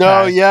missed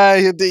that. No,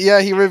 yeah,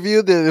 he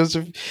reviewed it. It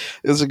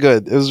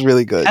was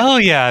really good.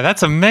 Hell yeah,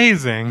 that's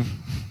amazing.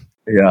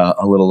 Yeah,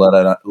 a little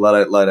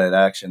Luddite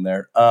action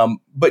there.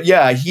 But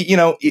yeah,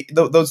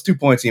 those 2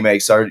 points he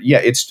makes are,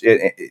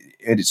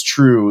 it's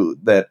true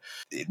that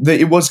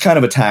it was kind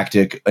of a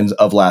tactic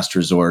of last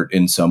resort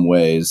in some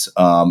ways.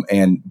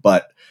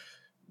 But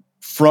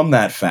from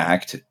that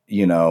fact,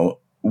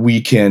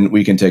 we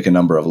can take a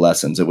number of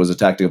lessons. It was a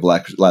tactic of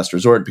last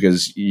resort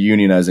because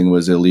unionizing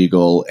was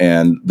illegal,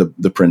 and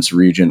the Prince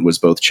Regent was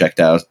both checked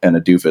out and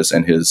a doofus,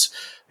 and his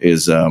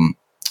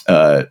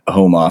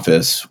home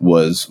office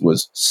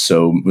was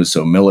so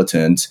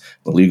militant,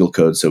 the legal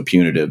code so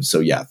punitive. So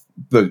yeah,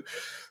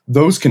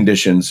 those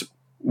conditions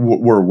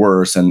were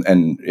worse,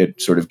 and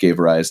it sort of gave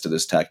rise to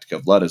this tactic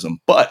of Luddism.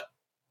 But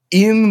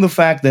in the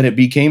fact that it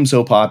became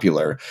so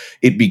popular,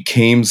 it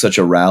became such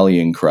a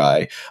rallying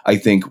cry. I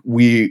think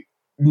we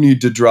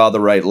need to draw the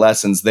right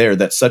lessons there,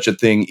 that such a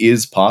thing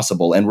is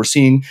possible, and we're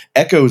seeing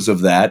echoes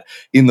of that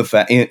in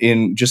the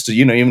in just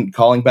even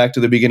calling back to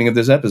the beginning of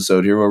this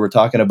episode here, where we're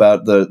talking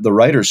about the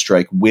writers'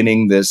 strike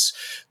winning this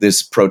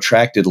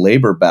protracted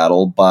labor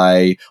battle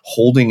by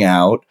holding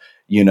out,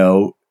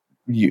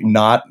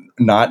 not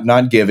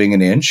giving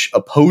an inch,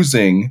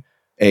 opposing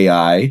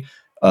AI,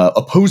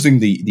 opposing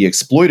the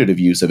exploitative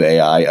use of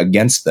AI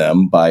against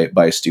them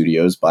by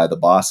studios, by the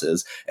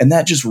bosses, and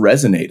that just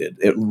resonated.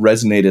 It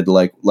resonated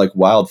like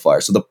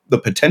wildfire. So the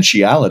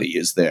potentiality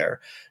is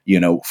there,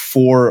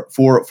 for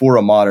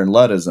a modern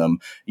Luddism.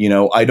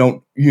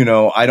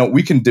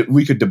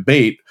 We could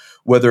debate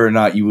whether or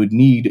not you would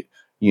need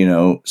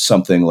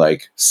something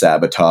like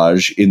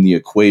sabotage in the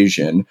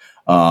equation.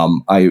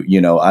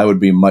 I would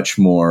be much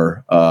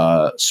more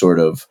sort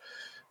of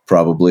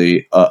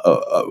probably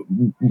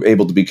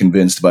able to be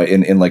convinced by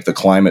in like the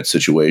climate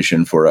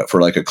situation for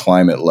like a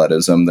climate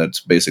Luddism. That's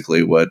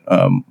basically what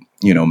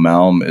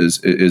Malm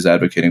is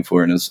advocating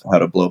for, and is how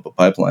to blow up a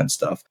pipeline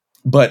stuff.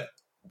 But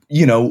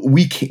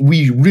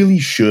we really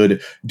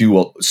should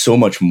do so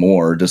much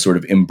more to sort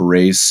of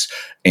embrace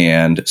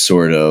and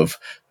sort of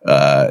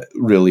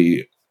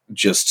really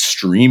just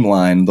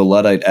streamline the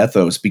Luddite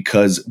ethos,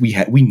 because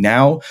we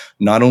now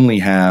not only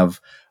have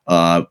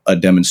a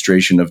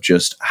demonstration of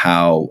just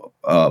how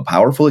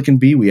powerful it can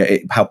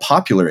be, how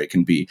popular it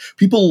can be.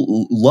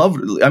 People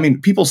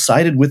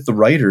sided with the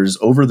writers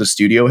over the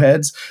studio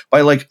heads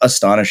by like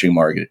astonishing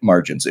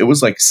margins. It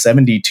was like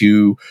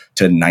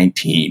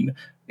 72-19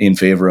 in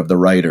favor of the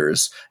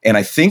writers. And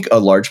I think a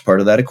large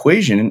part of that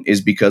equation is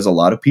because a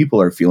lot of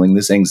people are feeling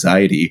this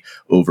anxiety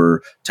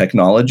over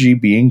technology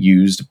being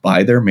used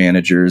by their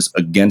managers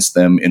against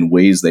them in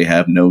ways they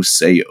have no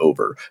say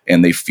over.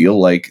 And they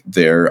feel like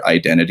their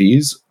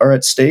identities are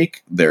at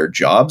stake, their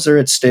jobs are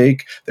at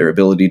stake, their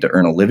ability to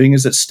earn a living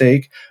is at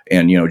stake.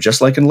 And,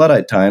 just like in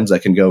Luddite times, I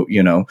can go,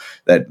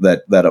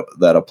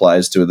 that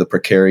applies to the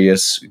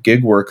precarious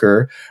gig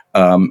worker,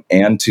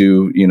 and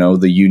to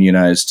the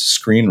unionized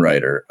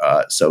screenwriter.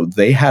 So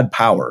they had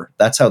power.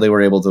 That's how they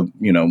were able to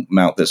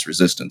mount this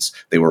resistance.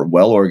 They were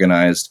well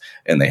organized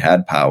and they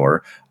had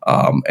power,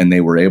 and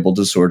they were able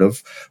to sort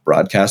of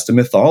broadcast a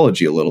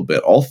mythology a little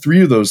bit. All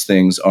three of those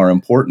things are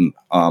important.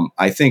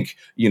 I think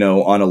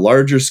on a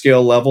larger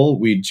scale level,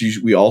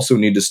 we also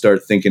need to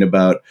start thinking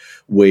about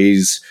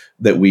ways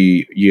that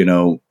we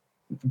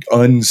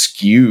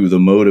unskew the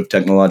mode of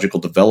technological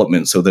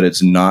development so that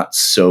it's not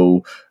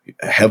so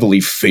heavily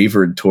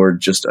favored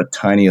toward just a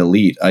tiny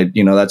elite.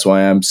 That's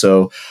why I'm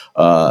so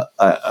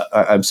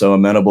I'm so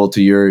amenable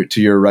to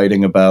your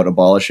writing about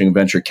abolishing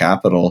venture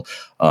capital,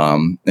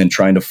 and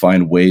trying to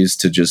find ways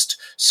to just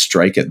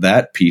strike at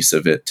that piece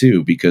of it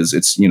too, because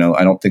it's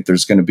I don't think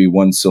there's going to be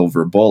one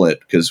silver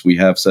bullet, because we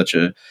have such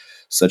a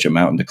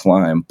mountain to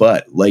climb.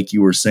 But like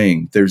you were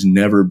saying, there's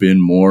never been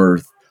more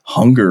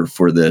hunger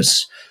for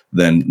this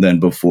than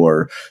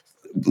before.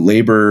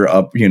 Labor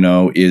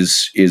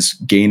is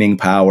gaining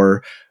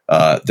power.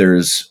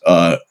 There's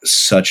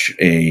such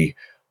a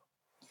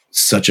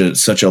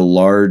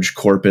large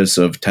corpus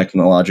of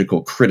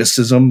technological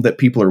criticism that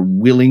people are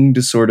willing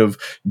to sort of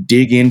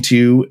dig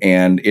into,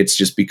 and it's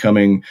just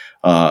becoming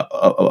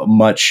a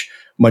much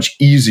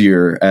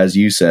easier, as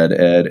you said,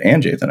 Ed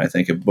and Jathan, I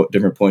think, at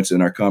different points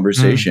in our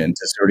conversation,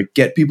 to sort of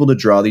get people to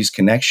draw these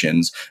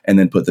connections and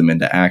then put them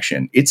into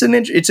action. It's an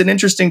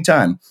interesting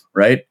time,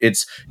 right?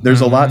 There's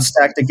a lot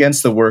stacked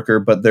against the worker,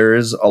 but there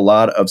is a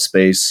lot of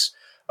space,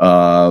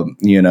 to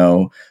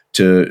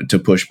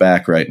push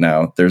back right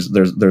now. There's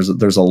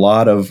a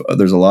lot of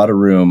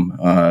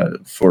room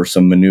for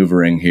some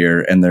maneuvering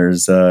here, and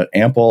there's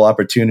ample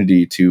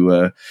opportunity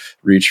to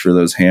reach for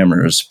those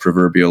hammers,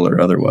 proverbial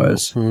or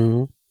otherwise.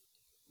 Mm-hmm.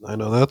 I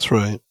know that's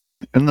right.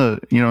 In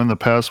the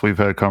past, we've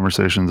had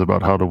conversations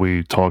about how do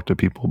we talk to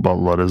people about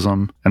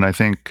Luddism, and I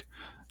think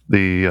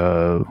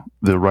the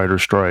writer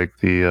strike,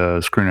 the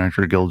Screen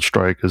Actor Guild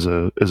strike, is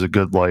a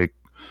good like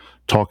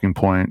talking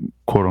point,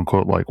 quote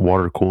unquote, like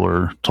water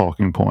cooler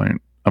talking point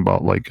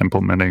about like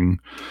implementing,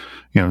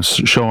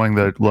 showing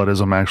that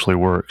Luddism actually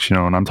works.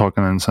 And I'm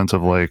talking in the sense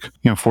of like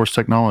forced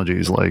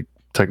technologies, like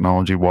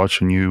technology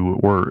watching you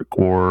work,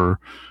 or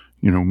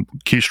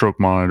keystroke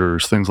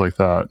monitors, things like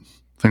that.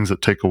 Things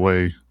that take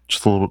away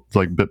just a little,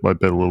 like bit by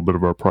bit, a little bit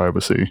of our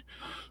privacy.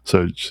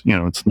 So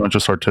it's not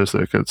just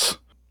artistic; it's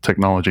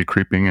technology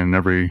creeping in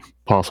every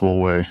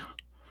possible way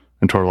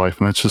into our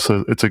life, and it's just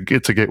it's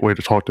a gateway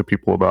to talk to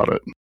people about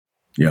it.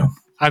 Yeah.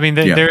 I mean,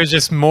 there is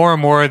just more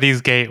and more of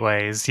these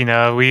gateways. With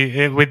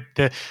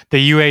the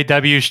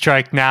UAW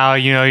strike now,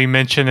 you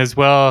mentioned as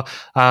well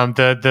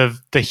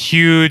the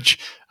huge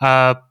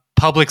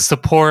public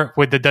support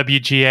with the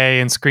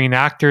WGA and Screen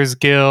Actors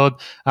Guild.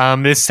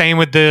 The same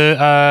with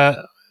the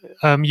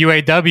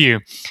UAW.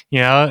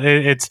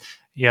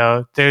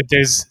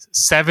 There's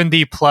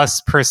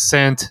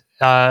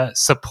 70+%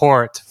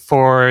 support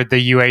for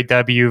the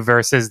UAW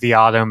versus the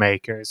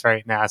automakers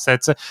right now. So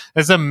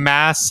there's a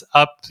mass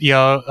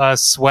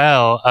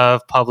swell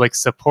of public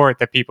support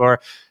that people are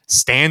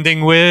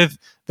standing with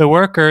the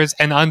workers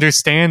and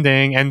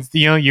understanding. And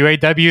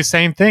UAW,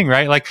 same thing,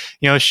 right? Like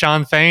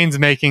Sean Fain's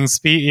making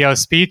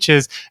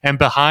speeches, and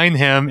behind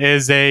him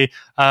is a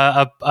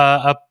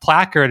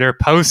placard or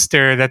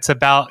poster that's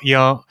about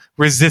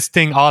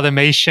resisting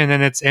automation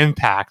and its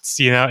impacts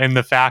in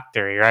the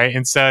factory, right?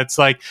 And so it's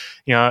like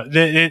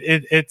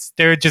it's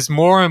there are just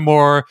more and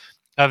more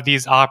of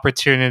these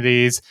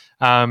opportunities,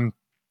 and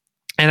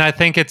And I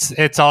think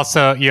it's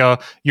also,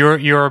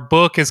 your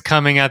book is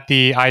coming at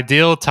the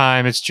ideal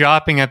time. It's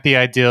dropping at the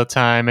ideal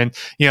time. And,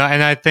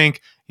 and I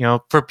think,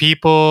 for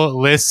people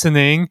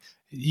listening,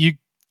 you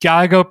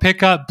gotta go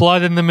pick up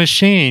Blood in the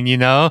Machine.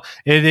 It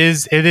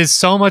is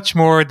so much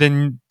more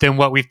than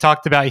what we've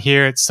talked about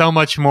here. It's so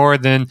much more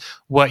than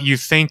what you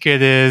think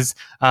it is.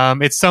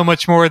 It's so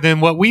much more than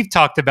what we've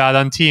talked about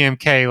on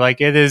TMK.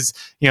 Like it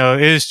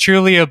is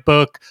truly a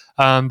book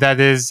that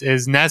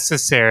is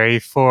necessary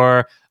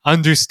for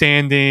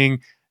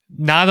understanding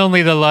not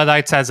only the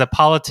Luddites as a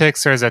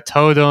politics or as a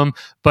totem,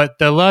 but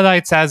the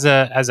Luddites as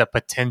a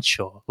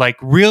potential, like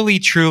really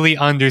truly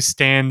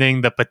understanding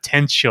the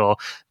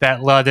potential that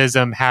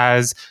Luddism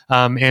has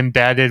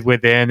embedded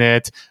within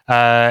it,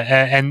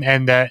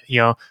 and that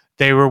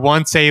they were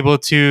once able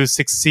to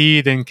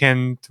succeed and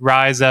can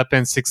rise up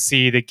and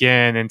succeed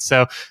again. And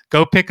so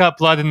go pick up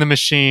Blood in the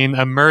Machine,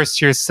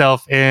 immerse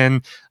yourself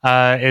in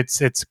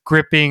its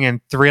gripping and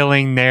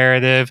thrilling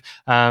narrative.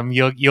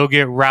 You'll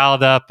get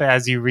riled up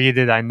as you read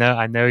it. I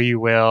know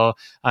you will.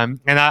 And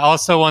I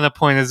also want to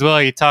point as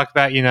well, you talk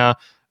about,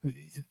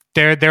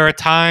 there are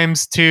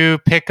times to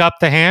pick up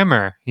the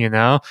hammer,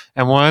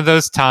 and one of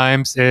those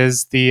times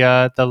is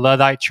the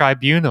Luddite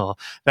Tribunal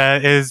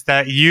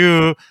that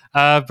you,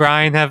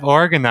 Brian, have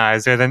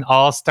organized. There's an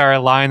all-star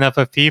lineup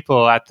of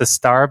people at the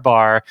Star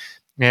Bar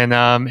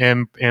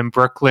in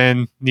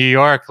Brooklyn, New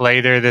York,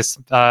 later this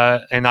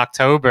in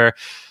October,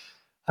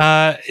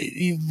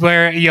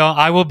 where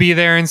I will be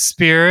there in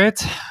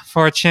spirit.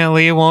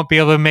 Fortunately, I won't be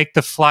able to make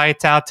the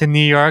flight out to New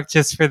York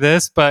just for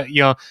this, but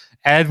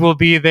Ed will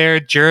be there.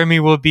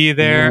 Jeremy will be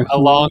there,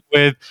 along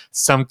with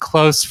some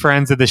close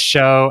friends of the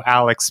show,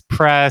 Alex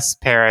Press,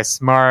 Paris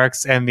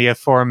Marks, and the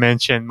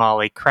aforementioned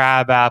Molly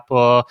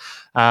Crabapple.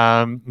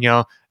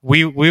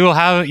 We will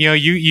have,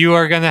 you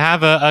are going to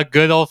have a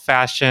good old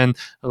fashioned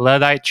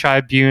Luddite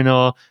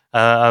Tribunal,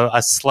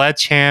 a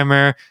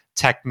sledgehammer,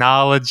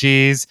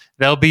 technologies.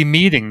 They'll be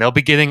meeting. They'll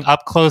be getting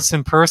up close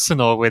and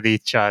personal with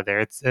each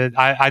other.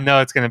 I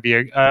know it's going to be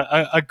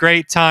a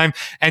great time.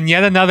 And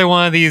yet another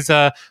one of these.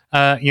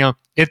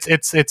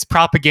 It's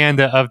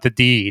propaganda of the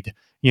deed.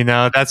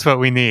 That's what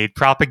we need.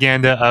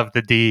 Propaganda of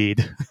the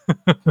deed.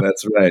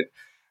 That's right.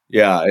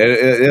 Yeah,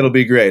 it'll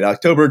be great.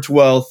 October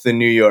 12th in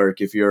New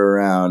York, if you're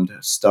around,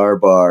 Star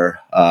Bar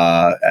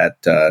at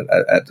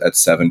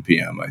 7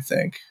 p.m. I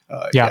think.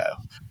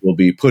 We'll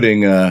be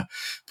putting the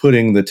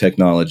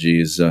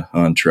technologies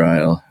on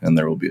trial, and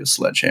there will be a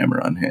sledgehammer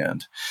on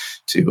hand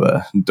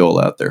to dole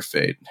out their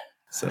fate.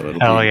 So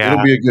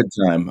it'll be a good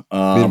time.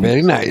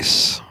 Very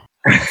nice.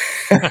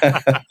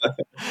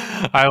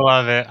 I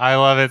love it. I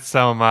love it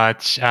so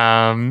much.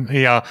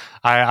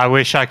 I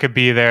wish I could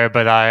be there,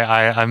 but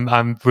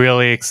I'm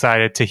really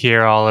excited to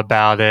hear all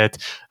about it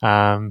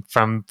from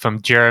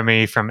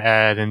Jeremy, from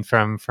Ed, and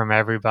from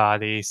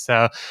everybody.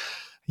 So,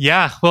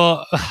 yeah,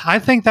 well, I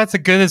think that's a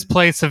good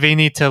place,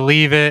 Savini, to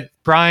leave it.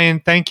 Brian,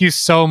 thank you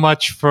so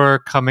much for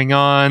coming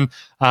on.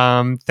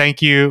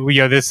 Thank you.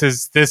 This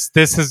is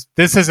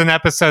an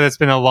episode that's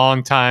been a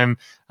long time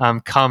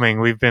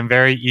coming. We've been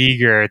very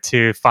eager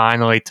to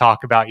finally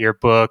talk about your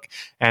book,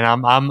 and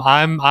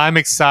I'm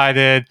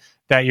excited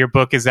that your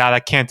book is out. I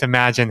can't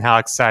imagine how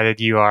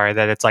excited you are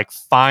that it's like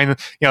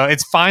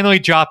it's finally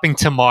dropping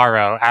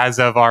tomorrow as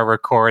of our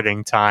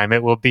recording time.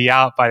 It will be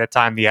out by the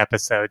time the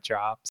episode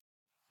drops.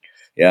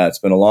 Yeah, it's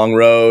been a long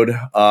road,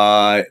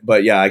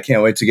 but yeah, I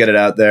can't wait to get it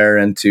out there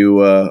and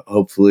to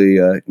hopefully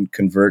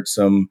convert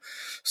some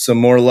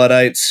more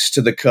Luddites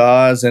to the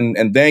cause.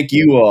 And thank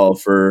you all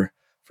for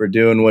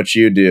doing what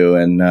you do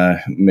and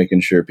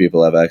making sure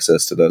people have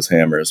access to those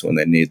hammers when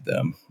they need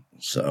them.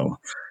 So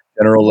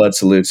General Ludd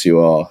salutes you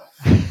all.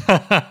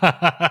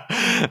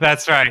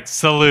 That's right.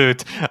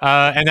 Salute.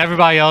 And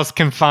everybody else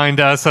can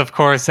find us, of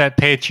course, at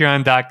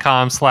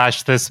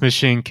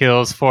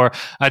patreon.com/thismachinekills for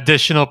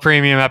additional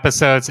premium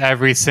episodes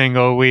every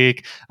single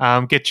week.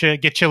 Get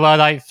your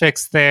Luddite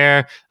fix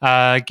there.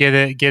 Get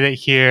it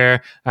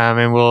here.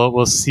 And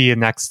we'll see you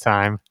next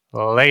time.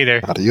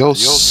 Later.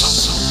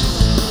 Adios.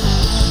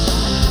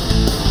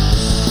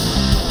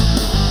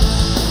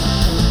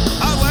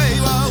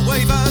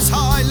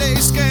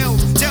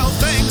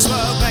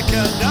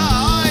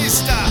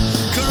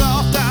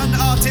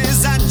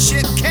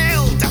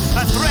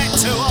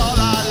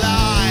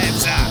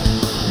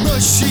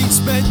 Machines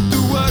meant the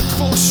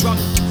workforce shrunk.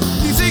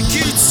 You think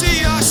you'd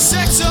see us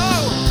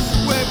settle?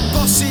 When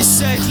bosses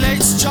said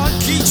let's chunk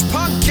each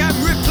punk and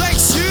replace